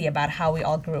didn't see about how we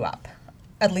all grew up.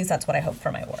 At least that's what I hope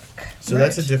for my work. So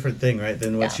that's a different thing, right,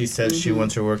 than what she says she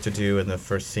wants her work to do in the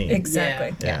first scene.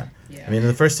 Exactly. Yeah. I mean, in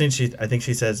the first scene, I think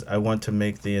she says, I want to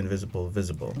make the invisible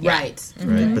visible. Right.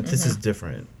 Right? But this is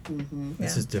different.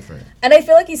 This is different. And I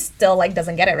feel like he still, like,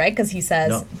 doesn't get it, right? Because he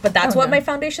says, but that's what my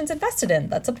foundation's invested in.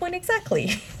 That's a point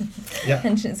exactly.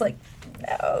 And she's like,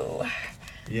 no.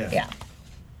 Yeah.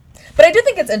 But I do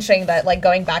think it's interesting that, like,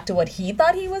 going back to what he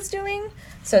thought he was doing.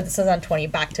 So this is on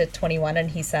back to 21,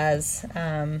 and he says,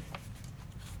 blah,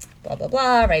 blah,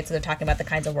 blah, right? So they're talking about the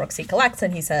kinds of works he collects,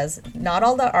 and he says, not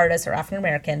all the artists are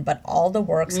African-American, but all the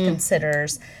works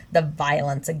considers the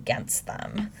violence against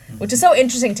them, which is so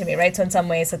interesting to me, right? So in some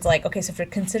ways, it's like, okay, so if you're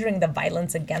considering the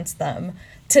violence against them,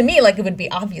 to me, like, it would be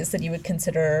obvious that you would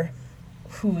consider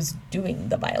who's doing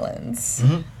the violence.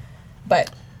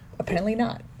 But apparently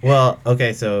not. Well,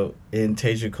 okay, so in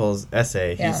Teju Cole's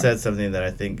essay, he said something that I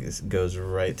think goes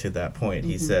right to that point.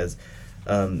 He says,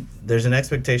 there's an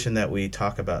expectation that we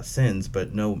talk about sins,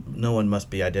 but no one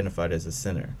must be identified as a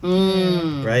sinner.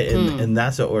 Right? And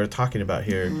that's what we're talking about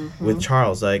here with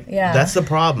Charles. Like, that's the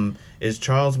problem, is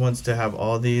Charles wants to have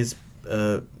all these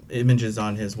images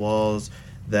on his walls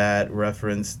that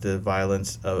reference the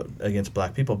violence against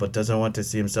black people, but doesn't want to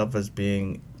see himself as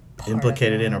being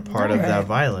implicated in or part of that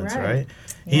violence, right?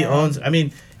 He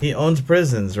owns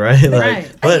prisons, right?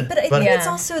 Like, but I think it's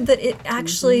also that it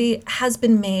actually has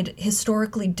been made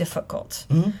historically difficult,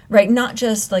 right? Not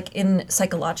just like in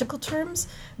psychological terms,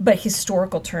 but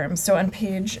historical terms. So on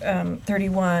page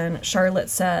 31,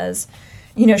 Charlotte says,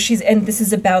 and this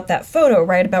is about that photo,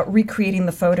 right? About recreating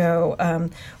the photo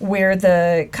where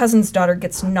the cousin's daughter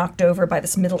gets knocked over by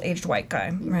this middle-aged white guy,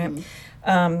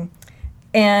 right?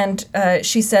 And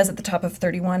she says at the top of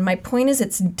 31, my point is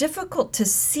it's difficult to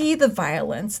see the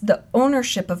violence, the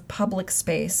ownership of public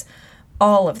space,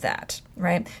 all of that,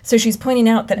 right? So she's pointing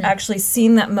out that actually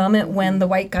seeing that moment when the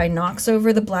white guy knocks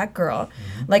over the black girl,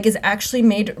 like, is actually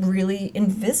made really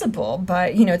invisible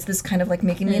by, it's this kind of like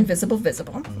making the invisible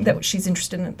visible that she's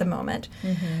interested in at the moment.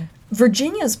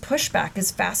 Virginia's pushback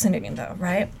is fascinating though,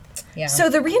 right? Yeah. So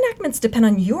the reenactments depend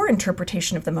on your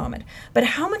interpretation of the moment, but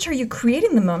how much are you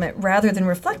creating the moment rather than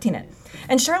reflecting it?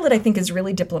 And Charlotte, I think, is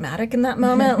really diplomatic in that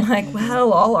moment. Like,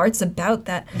 well, all art's about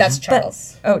that. That's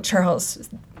Charles. Charles.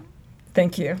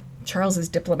 Thank you. Charles is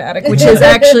diplomatic, which is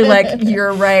actually like,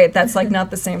 you're right. That's like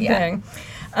not the same thing.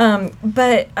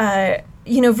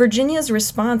 Virginia's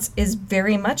response is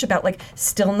very much about like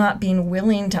still not being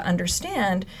willing to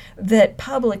understand that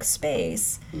public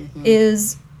space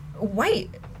is white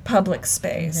public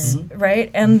space,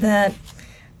 right? And that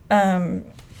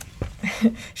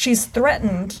she's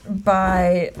threatened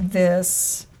by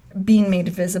this being made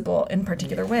visible in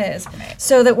particular ways.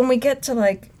 So that when we get to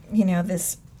like,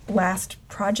 this last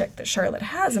project that Charlotte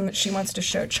has and that she wants to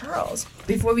show Charles.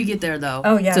 Before we get there, though,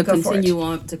 to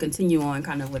continue on,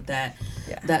 kind of with that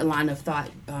line of thought,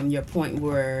 your point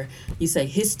where you say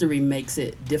history makes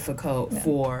it difficult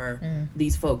for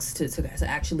these folks to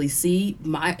actually see.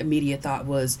 My immediate thought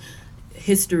was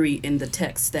history in the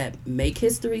texts that make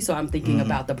history. So I'm thinking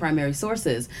about the primary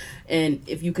sources. And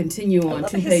if you continue on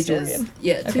 2 pages,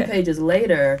 2 pages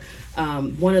later,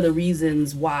 one of the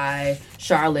reasons why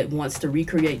Charlotte wants to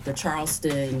recreate the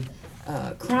Charleston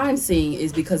crime scene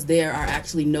is because there are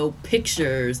actually no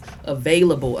pictures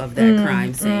available of that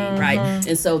crime scene, right?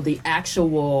 And so the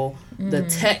actual the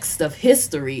text of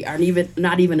history are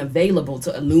not even available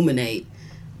to illuminate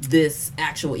this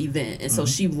actual event. And so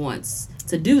she wants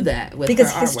to do that with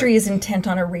because her history artwork. Is intent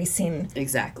on erasing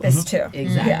this too.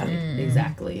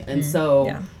 Exactly. And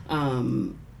so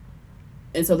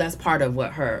and so that's part of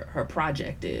what her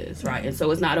project is, right? And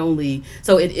so it's not only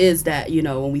it is that,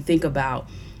 when we think about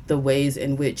the ways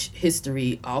in which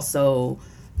history also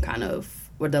kind of,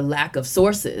 or the lack of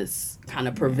sources kind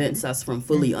of prevents us from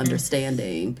fully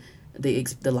understanding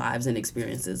the lives and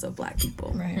experiences of Black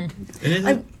people. Right.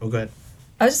 Go ahead.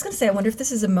 I was just going to say, I wonder if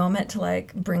this is a moment to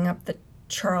like bring up the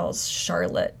Charles,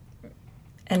 Charlotte,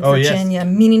 and Virginia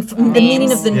meaning the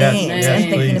meaning of the names and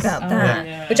thinking about that.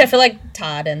 Yeah. Which I feel like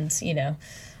Todd and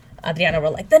Adriana were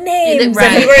like, the names,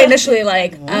 and we were initially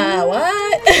like,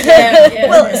 what?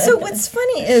 Well, so what's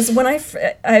funny is when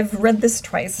I've read this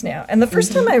twice now, and the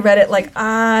first time I read it, like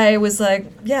I was like,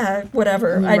 yeah,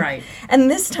 whatever. Right. And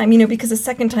this time, because the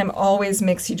second time always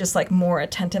makes you just like more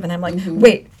attentive, and I'm like,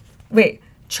 wait.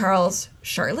 Charles,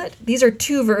 Charlotte. These are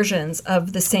 2 versions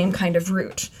of the same kind of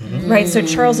root, right? So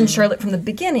Charles and Charlotte from the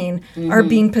beginning are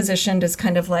being positioned as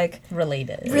kind of like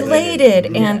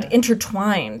related and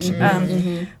intertwined.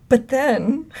 But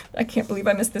then, I can't believe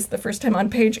I missed this the first time, on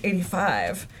page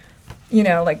 85,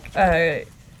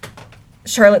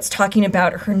 Charlotte's talking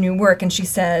about her new work, and she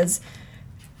says,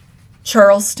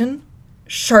 Charleston,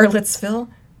 Charlottesville,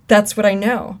 that's what I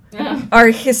know. Our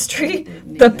history,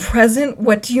 the present,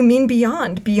 what do you mean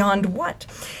beyond? Beyond what?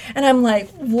 And I'm like,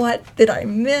 what did I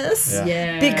miss?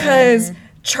 Because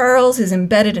Charles is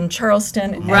embedded in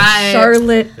Charleston, and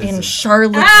Charlotte in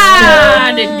Charlottesville.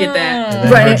 I didn't get that.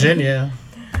 And then Virginia.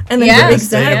 And then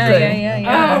exactly.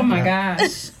 Yeah. Oh my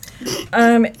gosh.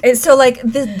 So like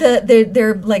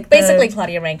they're like basically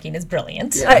Claudia Rankine is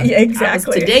brilliant.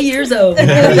 Exactly. Today years old.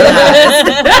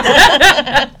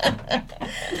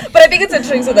 But I think it's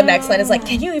interesting. So the next line is like,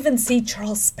 can you even see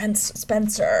Charles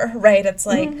Spencer? Right? It's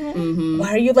like, why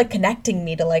are you like connecting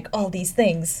me to like all these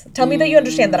things? Tell me that you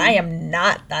understand that I am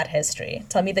not that history.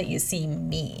 Tell me that you see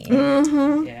me.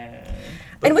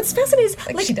 And what's fascinating is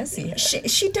like she does see him.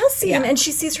 She does see him, and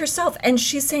she sees herself, and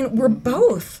she's saying we're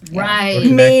both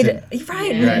made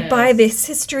by this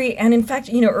history. And in fact,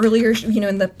 earlier,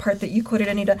 in the part that you quoted,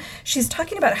 Anita, she's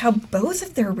talking about how both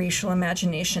of their racial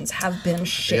imaginations have been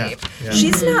shaped.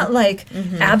 She's not like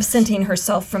absenting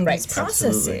herself from these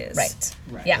processes. Right.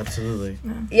 Yeah. Absolutely.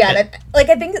 Yeah. I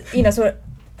think so.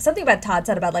 Something about Todd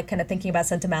said about like kind of thinking about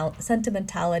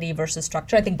sentimentality versus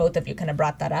structure. I think both of you kind of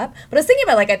brought that up. But I was thinking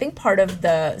about like, I think part of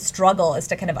the struggle is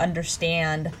to kind of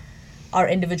understand our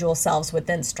individual selves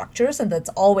within structures, and that's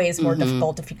always more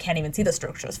difficult if you can't even see the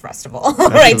structures, first of all.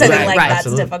 Right? So I think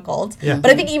that's difficult. Yeah.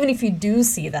 But I think even if you do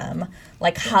see them,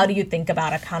 like how do you think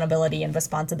about accountability and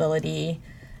responsibility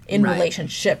in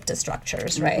relationship to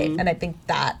structures, right? And I think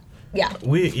that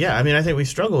I think we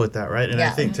struggle with that, right? And I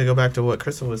think to go back to what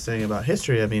Crystal was saying about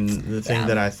history, I mean, the thing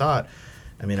that I thought,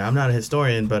 I mean, I'm not a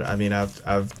historian, but I mean,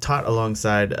 I've taught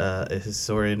alongside a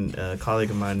historian colleague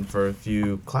of mine for a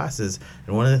few classes,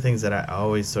 and one of the things that I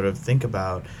always sort of think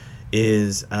about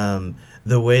is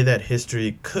the way that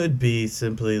history could be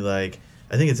simply like,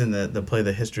 I think it's in the play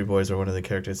The History Boys, where one of the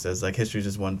characters says, like, history is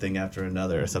just one thing after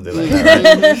another or something like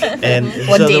that, right? And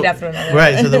one date after another.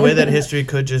 Right, so the way that history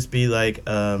could just be like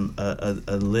a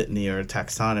litany or a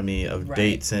taxonomy of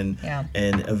dates and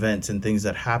events and things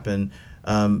that happen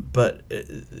But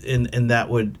that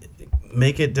would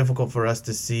make it difficult for us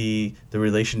to see the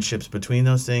relationships between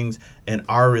those things and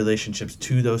our relationships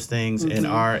to those things and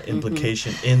our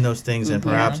implication in those things and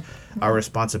perhaps our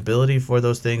responsibility for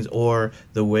those things, or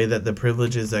the way that the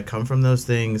privileges that come from those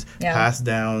things pass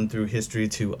down through history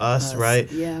to us, right?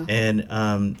 Yeah. And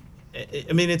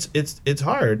I mean, it's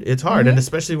hard. It's hard, and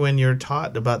especially when you're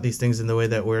taught about these things in the way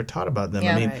that we're taught about them.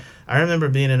 I mean, I remember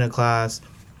being in a class.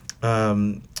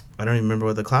 I don't even remember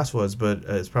what the class was, but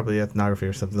it's probably ethnography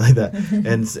or something like that.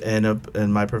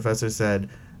 And my professor said,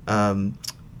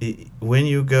 when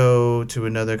you go to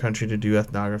another country to do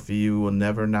ethnography, you will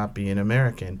never not be an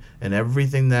American. And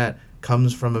everything that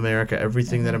comes from America,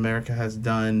 everything that America has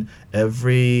done,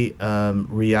 every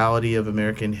reality of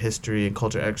American history and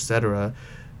culture, etc.,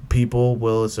 people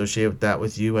will associate that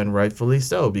with you, and rightfully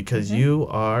so, because you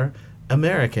are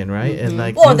American, right? And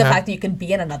like, well, the fact that you can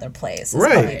be in another place, is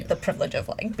probably the privilege of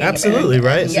like being absolutely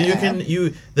American. Right. So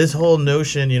you this whole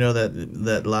notion,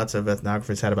 that lots of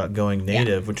ethnographers had about going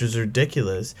native, which is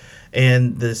ridiculous,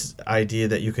 and this idea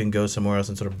that you can go somewhere else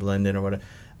and sort of blend in or whatever.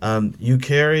 You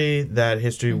carry that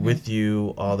history with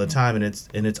you all the time, and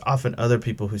it's often other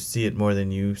people who see it more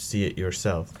than you see it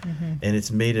yourself, and it's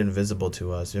made invisible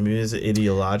to us. I mean, it's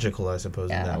ideological, I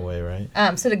suppose, in that way,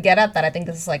 right? So to get at that, I think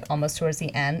this is like almost towards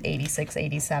the end, 86,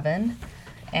 87.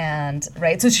 And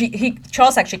right, so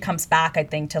Charles actually comes back, I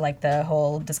think, to like the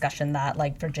whole discussion that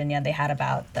like Virginia they had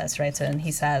about this, right? So and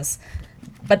he says,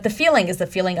 but the feeling is the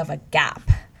feeling of a gap.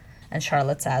 And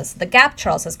Charlotte says, the gap,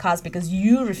 Charles, is caused because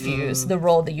you refuse the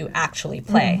role that you actually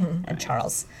play. And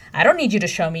Charles, I don't need you to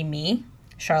show me.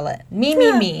 Charlotte,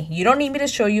 me. You don't need me to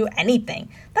show you anything.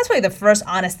 That's really the first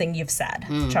honest thing you've said.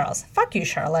 Charles, fuck you,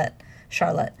 Charlotte.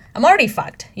 Charlotte, I'm already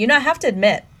fucked. I have to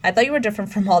admit, I thought you were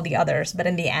different from all the others. But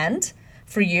in the end,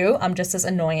 for you, I'm just this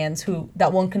annoyance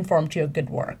that won't conform to your good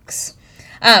works.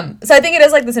 So I think it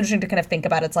is like this interesting to kind of think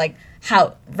about. It's like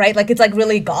how, right? Like it's like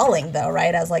really galling though,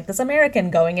 right? As like this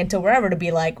American going into wherever to be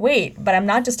like, wait, but I'm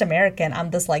not just American. I'm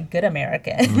this like good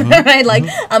American, right? Like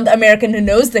I'm the American who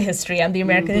knows the history. I'm the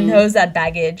American who knows that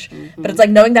baggage. But it's like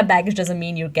knowing that baggage doesn't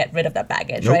mean you get rid of that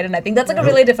baggage, right? And I think that's like a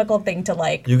really difficult thing to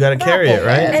like. You got to carry it,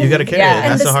 right? You got to carry it.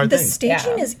 That's the hard thing. The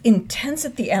staging is intense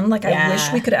at the end. Like I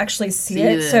wish we could actually see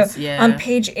it. So on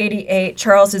page 88,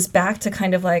 Charles is back to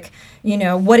kind of like,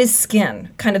 what is skin?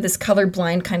 Kind of this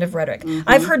colorblind kind of rhetoric.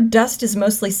 I've heard dust is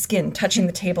mostly skin touching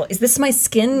the table. Is this my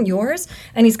skin, yours?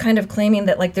 And he's kind of claiming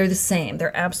that like they're the same.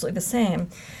 They're absolutely the same.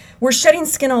 We're shedding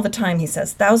skin all the time, he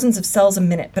says. Thousands of cells a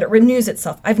minute, but it renews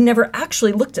itself. I've never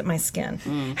actually looked at my skin.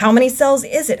 How many cells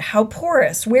is it? How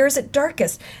porous? Where is it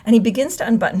darkest? And he begins to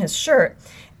unbutton his shirt.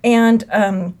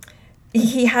 And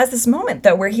he has this moment,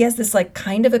 though, where he has this like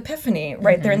kind of epiphany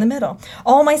right there in the middle.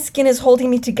 All my skin is holding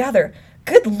me together.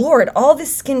 Good Lord, all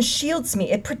this skin shields me.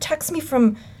 It protects me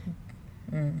from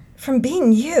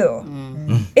being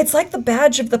you. It's like the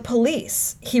badge of the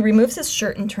police. He removes his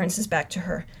shirt and turns his back to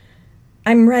her.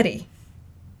 I'm ready.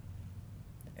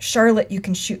 Charlotte, you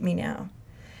can shoot me now.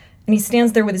 And he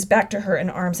stands there with his back to her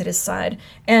and arms at his side.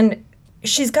 And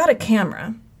she's got a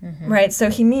camera, right?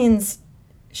 So he means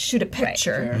shoot a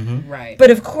picture. Right. But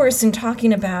of course, in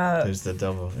talking about... There's the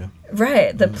devil,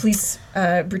 Right, the police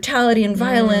brutality and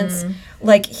violence,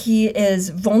 like he is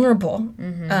vulnerable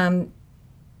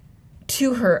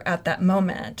to her at that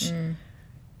moment.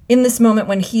 In this moment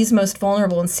when he's most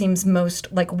vulnerable and seems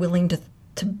most like willing to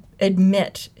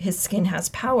admit his skin has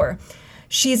power,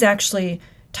 she's actually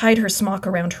tied her smock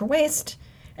around her waist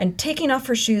and taking off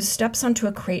her shoes, steps onto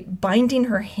a crate, binding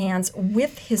her hands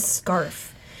with his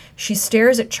scarf. She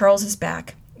stares at Charles's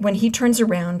back. When he turns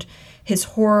around, his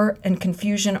horror and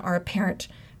confusion are apparent.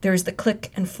 There is the click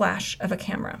and flash of a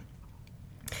camera.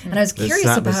 And I was curious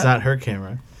about... It's not her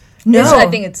camera. No. I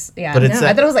think it's... Yeah. But it's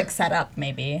I thought it was like set up,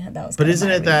 maybe. That was. But isn't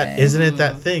it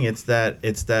that thing? It's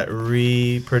that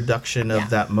reproduction of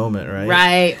that moment, right?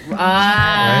 Right.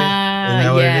 Right? Isn't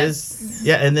that what it is?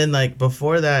 Yeah, and then like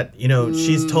before that,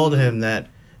 she's told him that...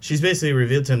 She's basically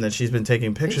revealed to him that she's been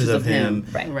taking pictures of him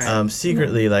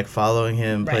secretly, like following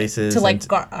him places. To like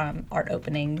art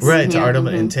openings. Right, to art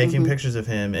openings, and taking pictures of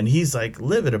him. And he's like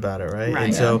livid about it, right?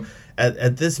 And so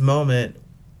at this moment,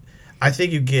 I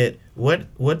think you get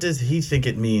what does he think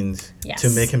it means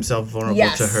to make himself vulnerable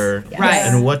to her? Yes. Right.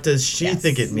 And what does she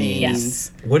think it means?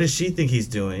 Yes. What does she think he's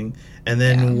doing? And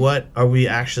then what are we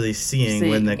actually seeing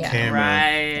when the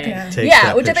camera takes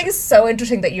that which picture? I think is so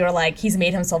interesting that you're like, he's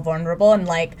made himself vulnerable, and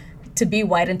like to be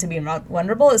white and to be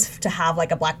vulnerable is to have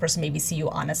like a black person maybe see you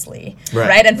honestly,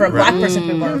 right? And for a black person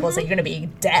to be vulnerable is like you're gonna be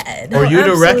dead. Or you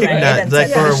to recognize,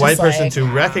 like for a white person to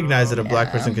recognize that a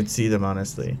black person could see them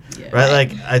honestly, right?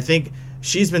 Like I think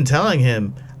she's been telling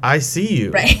him, I see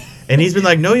you. Right. And he's been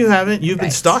like, no, you haven't. You've been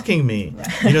Right. stalking me.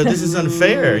 Right. You know, this is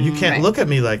unfair. You can't Right. look at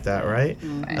me like that, right?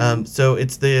 Right. So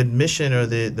it's the admission or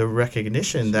the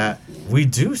recognition that we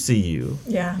do see you.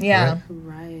 Yeah. Yeah.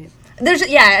 Right. There's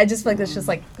I just feel like it's just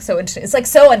like so interesting. It's like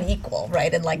so unequal,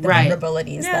 right? And like the Right.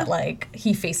 vulnerabilities Yeah. that like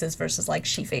he faces versus like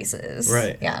she faces.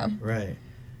 Right. Yeah. Right.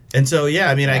 And so, yeah,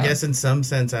 I mean, I Yeah. guess in some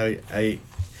sense, I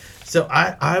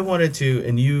wanted to,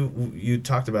 and you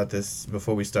talked about this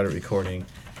before we started recording.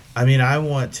 I mean, I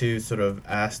want to sort of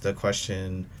ask the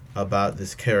question about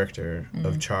this character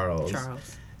of Charles.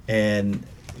 And,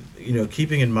 you know,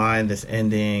 keeping in mind this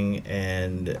ending,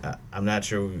 and I'm not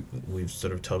sure we've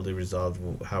sort of totally resolved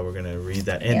how we're going to read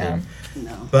that ending.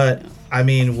 No. But, I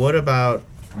mean, what about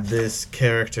this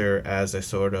character as a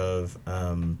sort of...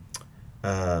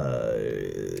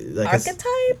 like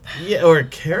Archetype? or a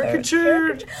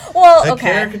caricature? Well, A okay.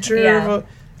 caricature Yeah. of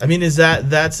I mean,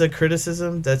 that's a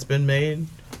criticism that's been made?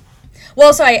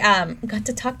 Well, so I got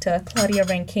to talk to Claudia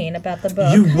Rankine about the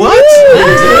book. You what?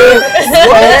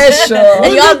 Special.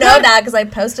 And y'all know that because I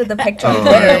posted the picture on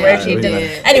Twitter where she we did.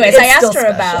 know. Anyways, It's I asked still her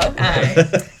about.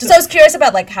 Just I was curious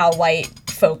about like how white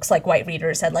folks, like white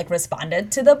readers, had like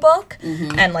responded to the book,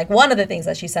 and like one of the things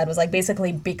that she said was like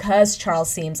basically because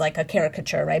Charles seems like a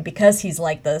caricature, right? Because he's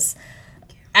like this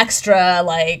extra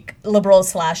like liberal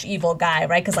 / evil guy,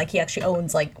 right? Because like he actually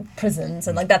owns like prisons,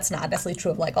 and like that's not necessarily true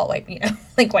of like all white,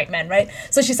 like white men, right?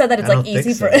 So she said that it's I like don't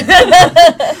easy think for. so.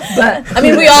 But I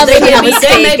mean, we all maybe have a They may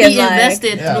stake be in like.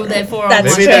 invested through that 401k.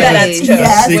 That's Maybe true. that's That's a true.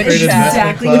 Yes, secret which, investment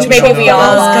exactly. club which maybe going we on.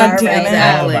 all God are. damn Right? it.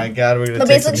 Yeah. Oh my God, we're gonna But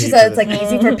take some basically, she heat said for it's like this.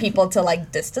 easy for people to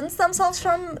like distance themselves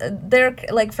from their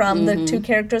like from the two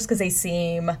characters because they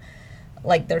seem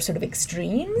like they're sort of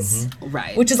extremes,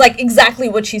 Right. which is like exactly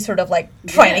what she's sort of like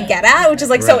trying to get at, which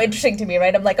is like so Right. interesting to me,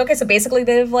 right? I'm like, okay, so basically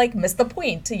they've like missed the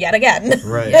point yet again.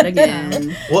 Right. Yet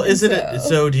again. Well, is it So-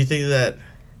 so? Do you think that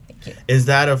you. is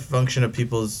that a function of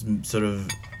people's sort of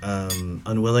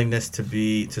unwillingness to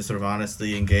sort of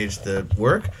honestly engage the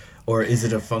work, or is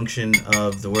it a function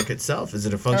of the work itself? Is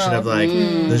it a function of like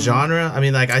the genre? I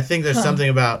mean, like I think there's something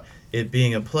about it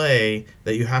being a play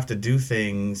that you have to do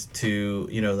things to,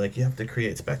 you know, like you have to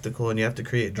create spectacle and you have to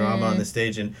create drama on the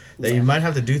stage, and that you might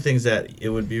have to do things that it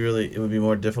would be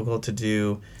more difficult to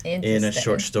do in a Interesting.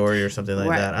 short story or something like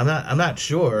Right. that. I'm not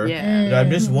sure. Yeah. But I'm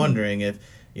just wondering if,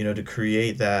 you know, to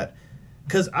create that,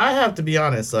 because I have to be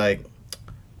honest, like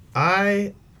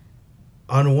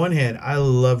on one hand, I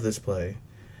love this play.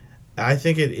 I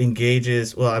think it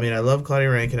engages. Well, I mean, I love Claudia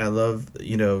Rankine. I love,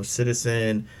 you know,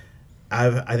 Citizen.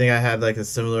 I think I have like a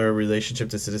similar relationship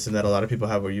to Citizen that a lot of people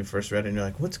have, where you first read it and you're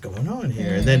like, what's going on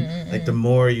here? And then like the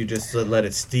more you just let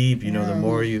it steep, you know, the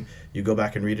more you go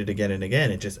back and read it again and again,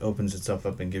 it just opens itself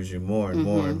up and gives you more and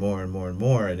more and more and more and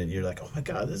more. And then you're like, oh my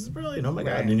God, this is brilliant. Oh my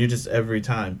God. And you just every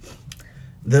time.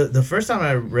 The first time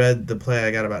I read the play,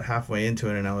 I got about halfway into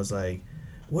it and I was like,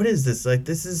 what is this? Like,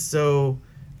 this is so...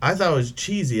 I thought it was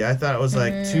cheesy. I thought it was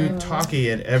like too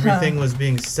talky and everything was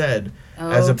being said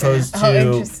as opposed to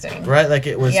interesting. right, like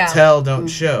it was Yeah. tell, don't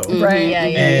show. Right.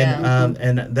 Yeah,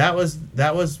 And that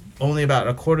was only about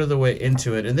a quarter of the way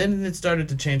into it, and then it started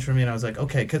to change for me, and I was like,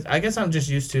 okay, because I guess I'm just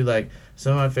used to like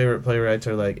some of my favorite playwrights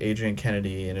are like Adrian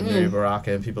Kennedy and Amiri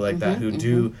Baraka and people like that who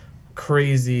do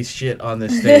crazy shit on the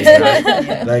stage,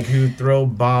 right? Like who throw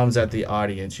bombs at the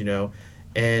audience, you know.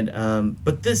 And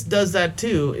but this does that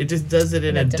too. It just does it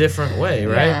in a different way,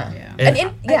 right? Yeah. And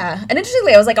And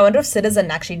interestingly, I was like, I wonder if Citizen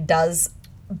actually does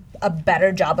a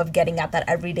better job of getting at that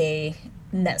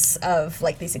everydayness of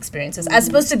like these experiences, as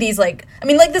opposed to these like, I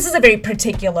mean, like this is a very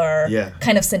particular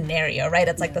kind of scenario, right?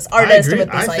 It's like this artist agree.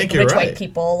 with this I like think rich you're right. white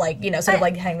people, like, you know, sort of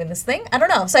like having this thing. I don't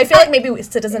know. So I feel like maybe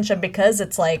Citizenship, because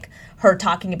it's like her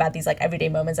talking about these like everyday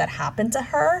moments that happen to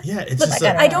her. Yeah, it's But, just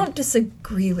like, I don't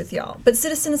disagree with y'all, but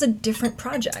Citizen is a different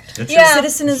project. That's Yeah.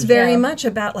 Citizen is very Yeah. much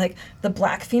about like the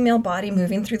black female body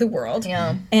moving through the world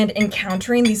Yeah. and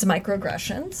encountering these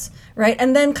microaggressions, right?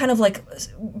 And then kind of like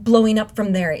blowing up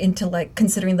from there into like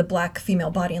considering the black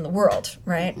female body in the world,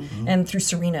 right? And through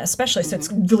Serena especially. So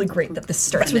it's really great that this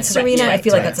starts with Serena. I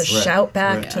feel like that's a shout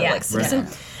back to like Citizen.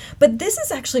 But this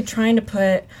is actually trying to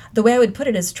put, the way I would put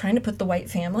it is trying to put the white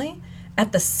family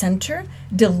at the center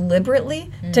deliberately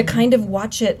to kind of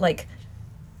watch it like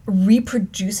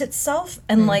reproduce itself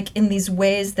and like in these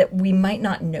ways that we might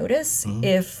not notice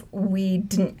if we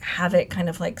didn't have it kind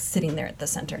of like sitting there at the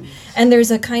center. And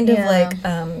there's a kind of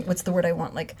like what's the word I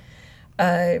want, like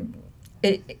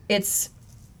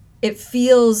it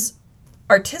feels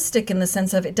artistic in the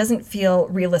sense of it doesn't feel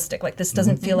realistic. Like this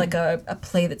doesn't feel like a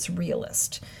play that's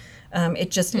realist. It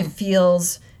just it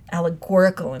feels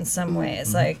allegorical in some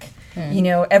ways. Like You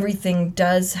know, everything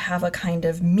does have a kind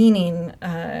of meaning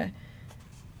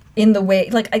in the way,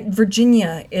 like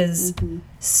Virginia is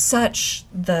such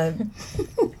the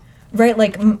right,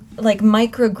 like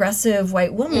microaggressive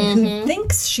white woman who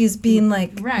thinks she's being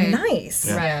like nice.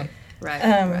 Yeah.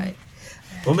 Right.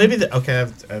 Well, maybe I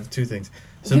have two things.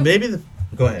 So maybe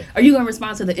go ahead. Are you going to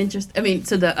respond to the interest? I mean,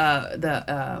 to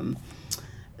the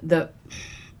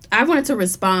I wanted to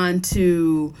respond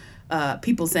to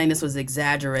people saying this was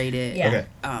exaggerated. Yeah. Okay.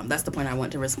 That's the point I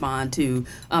want to respond to.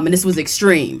 And this was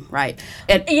extreme, right?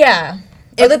 And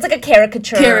it looks like a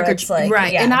caricature. It's like,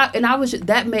 right. And I was,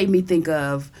 that made me think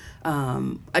of,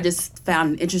 I just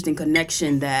found an interesting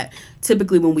connection that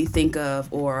typically when we think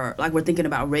of, or like we're thinking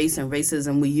about race and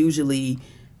racism, we usually,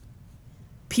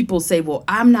 people say, well,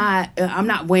 I'm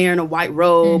not wearing a white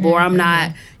robe, or I'm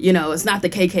not, you know, it's not the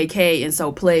KKK, and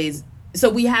so plays. So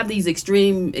we have these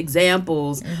extreme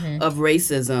examples of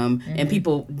racism, and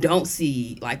people don't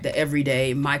see like the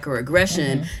everyday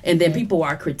microaggression, and then people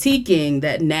are critiquing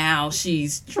that now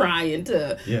she's trying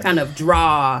to kind of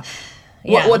draw,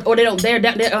 or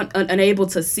they're unable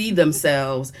to see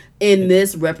themselves in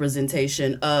this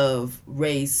representation of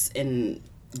race and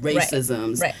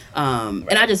racisms. Right.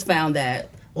 And I just found that.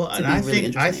 Well, and I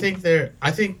think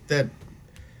that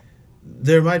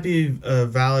there might be a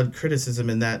valid criticism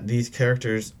in that these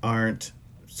characters aren't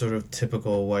sort of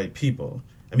typical white people.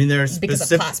 I mean, they're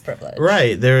because of class privilege,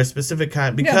 right? They're a specific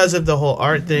kind because of the whole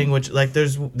art thing, which like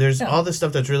there's all this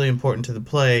stuff that's really important to the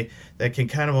play that can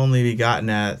kind of only be gotten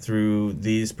at through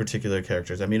these particular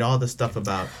characters. I mean, all the stuff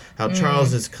about how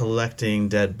Charles is collecting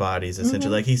dead bodies,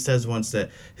 essentially. Like he says once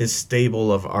that his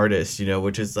stable of artists, you know,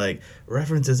 which is like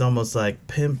references almost like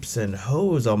pimps and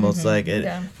hoes, almost like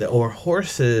or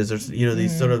horses, or you know,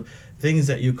 these sort of things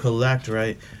that you collect,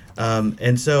 right?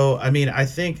 And so, I mean, I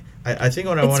think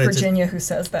what I wanted It's Virginia who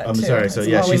says that, I'm too. sorry. So,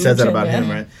 It's she says that about Virginia.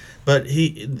 him, right? But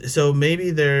so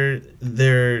maybe they're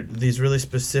these really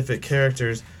specific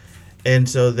characters, and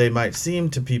so they might seem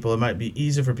to people, it might be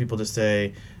easier for people to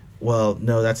say, well,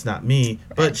 no, that's not me.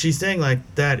 But she's saying, like,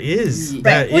 that is you,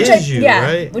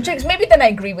 right? Which maybe then I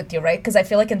agree with you, right? Because I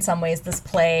feel like in some ways this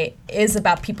play is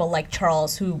about people like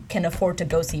Charles who can afford to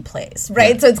go see plays,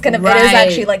 right? So it's kind of, it is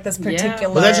actually like this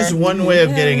particular... Well, that's just one way of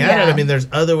getting at it. I mean, there's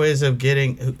other ways of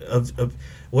getting...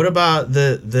 What about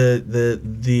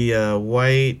the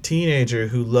white teenager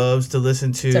who loves to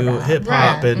listen to hip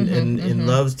hop and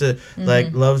loves to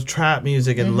loves trap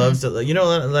music and loves to, you know,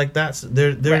 like that's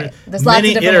there's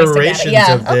many iterations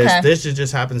of this. Okay. This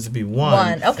just happens to be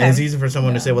one. Okay. And it's easy for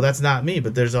someone to say, well, that's not me,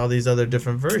 but there's all these other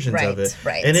different versions of it.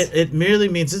 Right. And it merely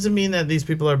means, doesn't mean that these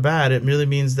people are bad. It merely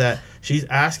means that she's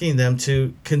asking them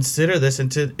to consider this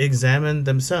and to examine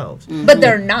themselves. But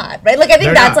they're not, right? Like, I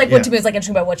think that's what to me was like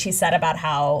interesting about what she said about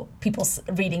how people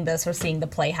reading this or seeing the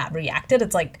play have reacted.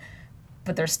 It's like,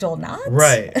 but they're still not.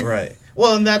 Right.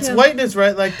 Well, and that's whiteness,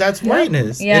 right? Like, that's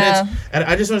whiteness. Yeah. And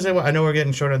I just want to say, I know we're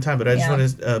getting short on time, but I just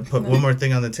want to put one more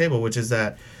thing on the table, which is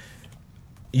that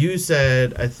you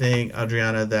said, I think,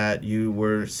 Adriana, that you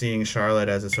were seeing Charlotte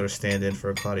as a sort of stand-in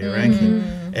for Claudia Rankine.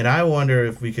 And I wonder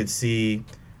if we could see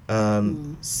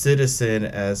Citizen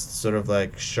as sort of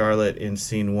like Charlotte in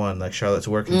scene 1, like Charlotte's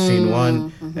work in scene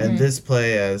 1, and this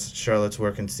play as Charlotte's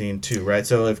work in scene 2, right?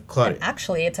 So if Claudia... And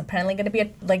actually, it's apparently going to be,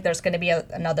 there's going to be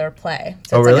another play.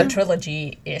 So it's really? like a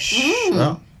trilogy-ish.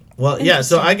 Oh. Well, yeah,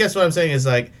 so I guess what I'm saying is,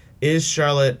 like, is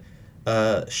Charlotte's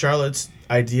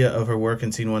idea of her work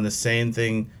in scene 1 the same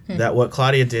thing that what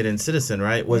Claudia did in Citizen,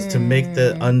 right, was to make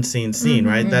the unseen scene,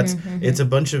 right? It's a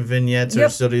bunch of vignettes or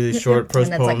sort of these short prose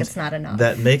poems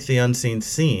that make the unseen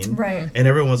scene, right? And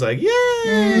everyone was like, yay!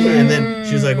 And then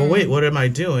she was like, well, wait, what am I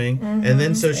doing? And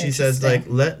then so she says, like,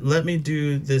 let me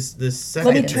do this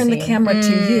second. Let me turn the camera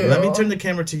to you. Let me turn the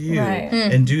camera to you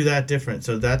and do that different.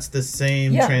 So that's the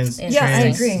same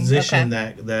transition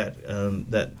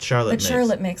that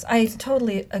Charlotte makes. I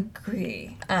totally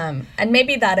agree. And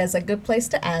maybe that is a good place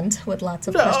to end with lots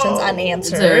of questions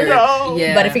unanswered.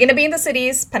 Yeah. But if you're going to be in the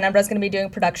cities, Penumbra is going to be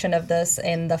doing production of this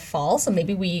in the fall. So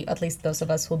maybe we, at least those of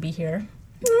us who will be here,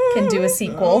 can do a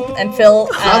sequel and fill.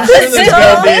 I'm sure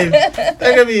they're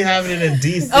gonna be having it in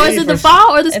DC. Oh, is it the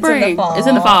fall or the spring? It's in the fall. It's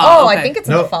in the fall. Oh, okay. I think it's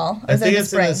in the fall. I think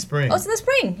it's in the spring. Oh, it's in the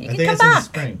spring. You can come back.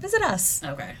 Visit us.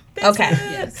 Okay. Okay.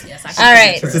 Yes. All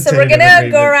right. So we're gonna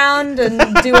go around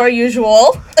and do our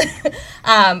usual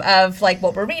of like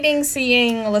what we're reading,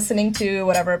 seeing, listening to,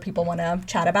 whatever people want to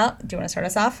chat about. Do you want to start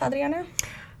us off, Adriana?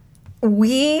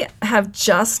 We have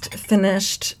just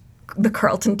finished the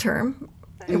Carlton term.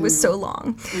 It was so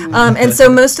long. And so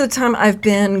most of the time I've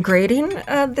been grading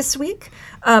this week.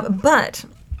 But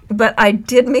I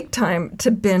did make time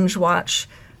to binge watch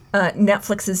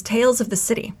Netflix's Tales of the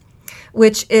City,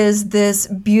 which is this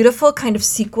beautiful kind of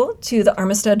sequel to the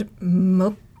Armistead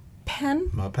Maupin. I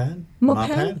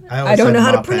don't know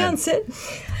how to pronounce it.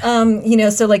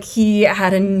 So like he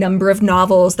had a number of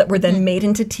novels that were then made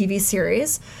into TV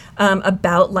series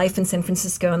about life in San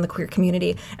Francisco and the queer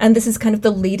community. And this is kind of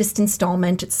the latest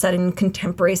installment. It's set in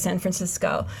contemporary San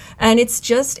Francisco. And it's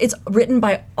written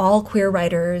by all queer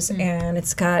writers and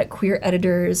it's got queer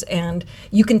editors, and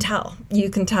you can tell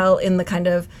in the kind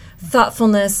of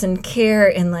thoughtfulness and care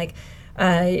in like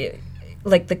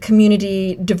the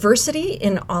community diversity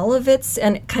in all of its,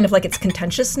 and kind of like its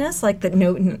contentiousness, like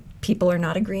that people are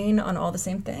not agreeing on all the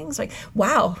same things. Like,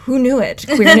 wow, who knew it?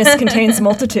 Queerness contains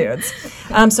multitudes.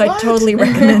 So I totally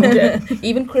recommend it.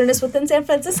 Even queerness within San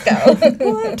Francisco.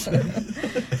 What?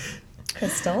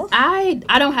 Crystal? I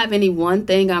don't have any one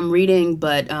thing I'm reading,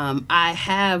 but I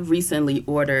have recently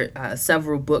ordered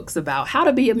several books about how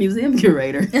to be a museum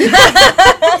curator.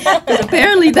 Because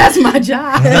apparently that's my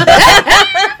job.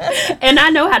 And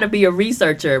I know how to be a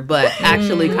researcher, but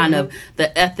actually kind of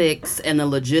the ethics and the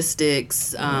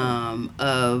logistics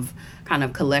of kind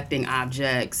of collecting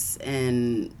objects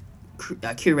and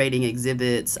curating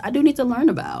exhibits, I do need to learn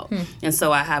about. And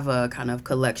so I have a kind of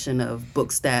collection of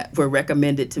books that were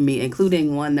recommended to me,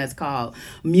 including one that's called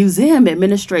Museum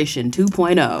Administration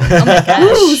 2.0. Oh my gosh.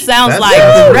 Ooh, sounds like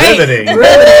great. Riveting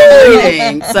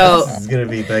reading. So it's going to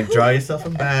be like, draw yourself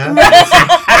a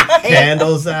bath,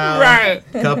 candles out,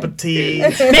 cup of tea.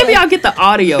 Maybe I'll get the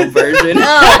audio version.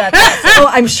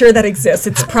 I'm sure that exists.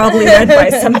 It's probably read by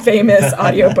some famous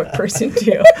audiobook person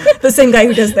too. The same guy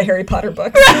who does the Harry Potter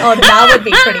books. Oh, that would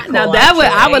be pretty cool. Now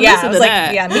I would listen to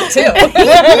that. Yeah, me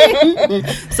too.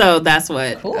 So that's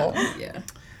what. Cool.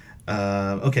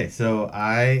 Okay, so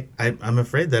I'm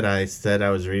afraid that I said I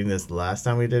was reading this last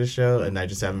time we did a show, and I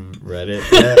just haven't read it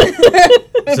yet.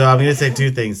 So I'm going to say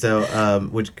two things. So,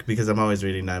 because I'm always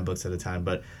reading 9 books at a time,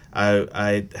 but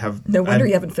I have. No wonder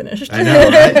you haven't finished. I know,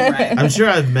 right? I'm sure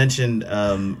I've mentioned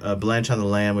Blanche on the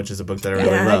Lamb, which is a book that I really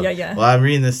love. Yeah. Well, I'm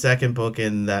reading the second book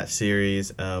in that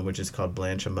series, which is called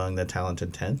Blanche Among the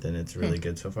Talented Tenth, and it's really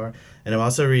good so far. And I'm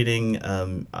also reading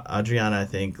Adriana. I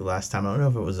think last time, I don't know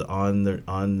if it was on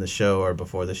the show or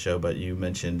before the show, but you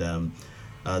mentioned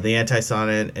the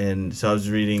Anti-Sonnet, and so I was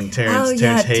reading Terrence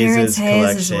Hayes'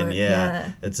 collection.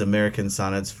 It's American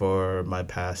Sonnets for My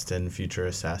Past and Future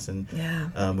Assassin,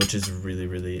 which is really,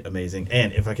 really amazing.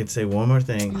 And if I could say one more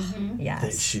thing,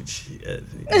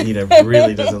 Anita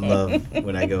really doesn't love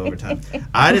when I go over time.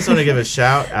 I just want to give a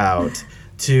shout out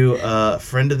to a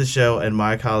friend of the show and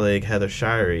my colleague, Heather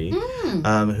Shirey,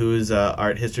 who is an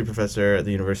art history professor at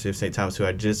the University of St. Thomas, who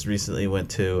I just recently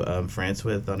went to France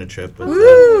with on a trip. With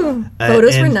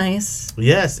photos were nice.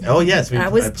 Yes. Oh, yes. I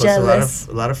was jealous.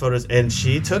 A lot of photos. And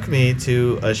she took me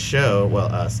to a show,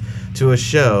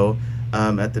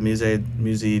 at the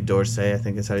Musée d'Orsay, I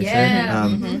think is how you say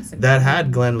it. That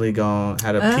had Glenn Ligon,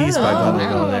 had a piece by Glenn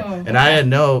Ligon there. And I didn't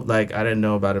know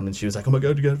about him, and she was like, oh my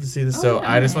God, you got to see this.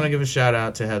 I just want to give a shout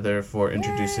out to Heather for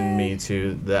introducing me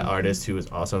to the artist who was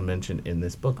also mentioned in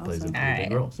this book, plays a pretty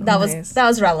big role. So. That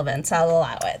was relevant, so I'll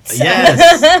allow it.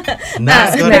 Yes.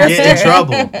 Not going to get in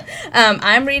trouble.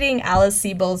 I'm reading Alice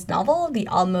Siebel's novel, The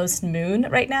Almost Moon,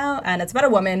 right now, and it's about a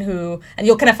woman who, and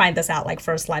you'll kind of find this out like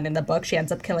first line in the book, she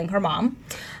ends up killing her mom.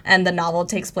 And the novel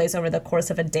takes place over the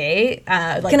course of a day.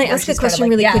 Can I ask a question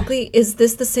really quickly? Is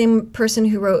this the same person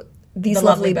who wrote These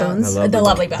Lovely Bones? The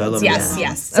Lovely Bones,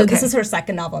 yes. So this is her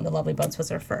second novel, and The Lovely Bones was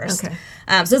her first. Okay.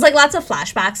 So it's like lots of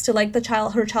flashbacks to like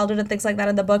her childhood and things like that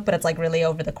in the book, but it's like really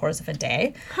over the course of a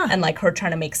day, and like her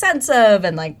trying to make sense of,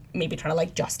 and like maybe trying to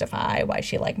like justify why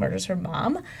she like murders her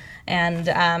mom. And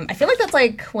I feel like that's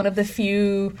like one of the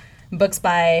few books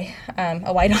by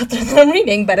a white author that I'm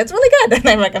reading, but it's really good, and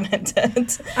I recommend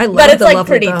it. I love but it's the like Lovely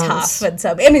pretty Bones. tough,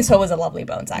 and so was A Lovely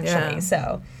Bones actually. Yeah.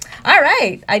 So, all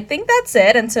right, I think that's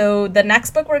it. And so the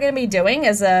next book we're going to be doing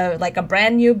is a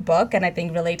brand new book, and I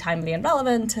think really timely and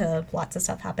relevant to lots of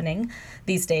stuff happening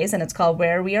these days. And it's called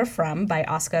Where We Are From by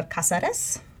Oscar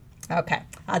Casares. Okay.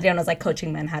 Adriana's like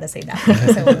coaching men how to say that,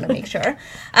 so I wanted to make sure.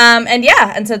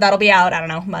 And so that'll be out, I don't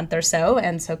know, a month or so.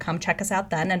 And so come check us out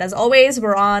then. And as always,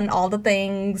 we're on all the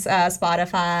things,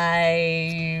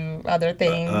 Spotify, other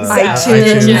things.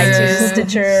 iTunes,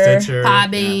 Stitcher.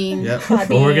 Podbean. Yep.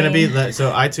 Well, we're going to be,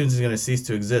 so iTunes is going to cease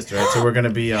to exist, right? So we're going to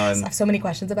be on. I have so many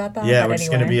questions about that. Yeah, we're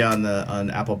just going to be on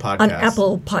Apple Podcasts. On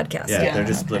Apple Podcasts. Yeah, they're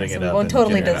just splitting it up. We won't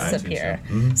totally disappear.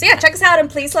 So yeah, check us out and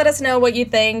please let us know what you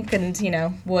think and,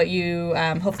 what you,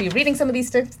 hopefully you're reading some of these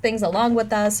things along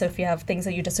with us. So if you have things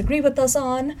that you disagree with us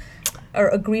on or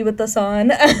agree with us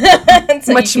on.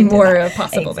 So much more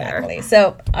possible there.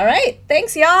 So, all right.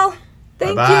 Thanks, y'all.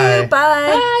 Thank Bye-bye. you.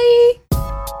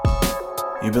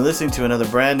 Bye. You've been listening to another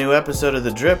brand new episode of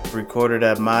The Drip, recorded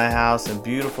at my house in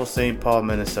beautiful St. Paul,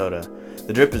 Minnesota.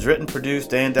 The Drip is written,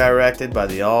 produced, and directed by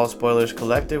the All Spoilers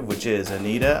Collective, which is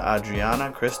Anita,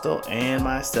 Adriana, Crystal, and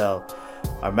myself.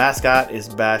 Our mascot is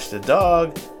Bash the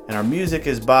Dog, and our music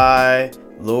is by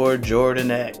Lord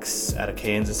Jordan X out of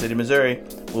Kansas City, Missouri.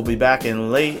 We'll be back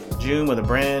in late June with a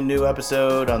brand new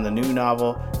episode on the new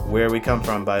novel Where We Come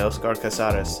From by Oscar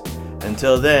Casares.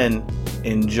 Until then,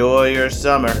 enjoy your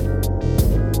summer.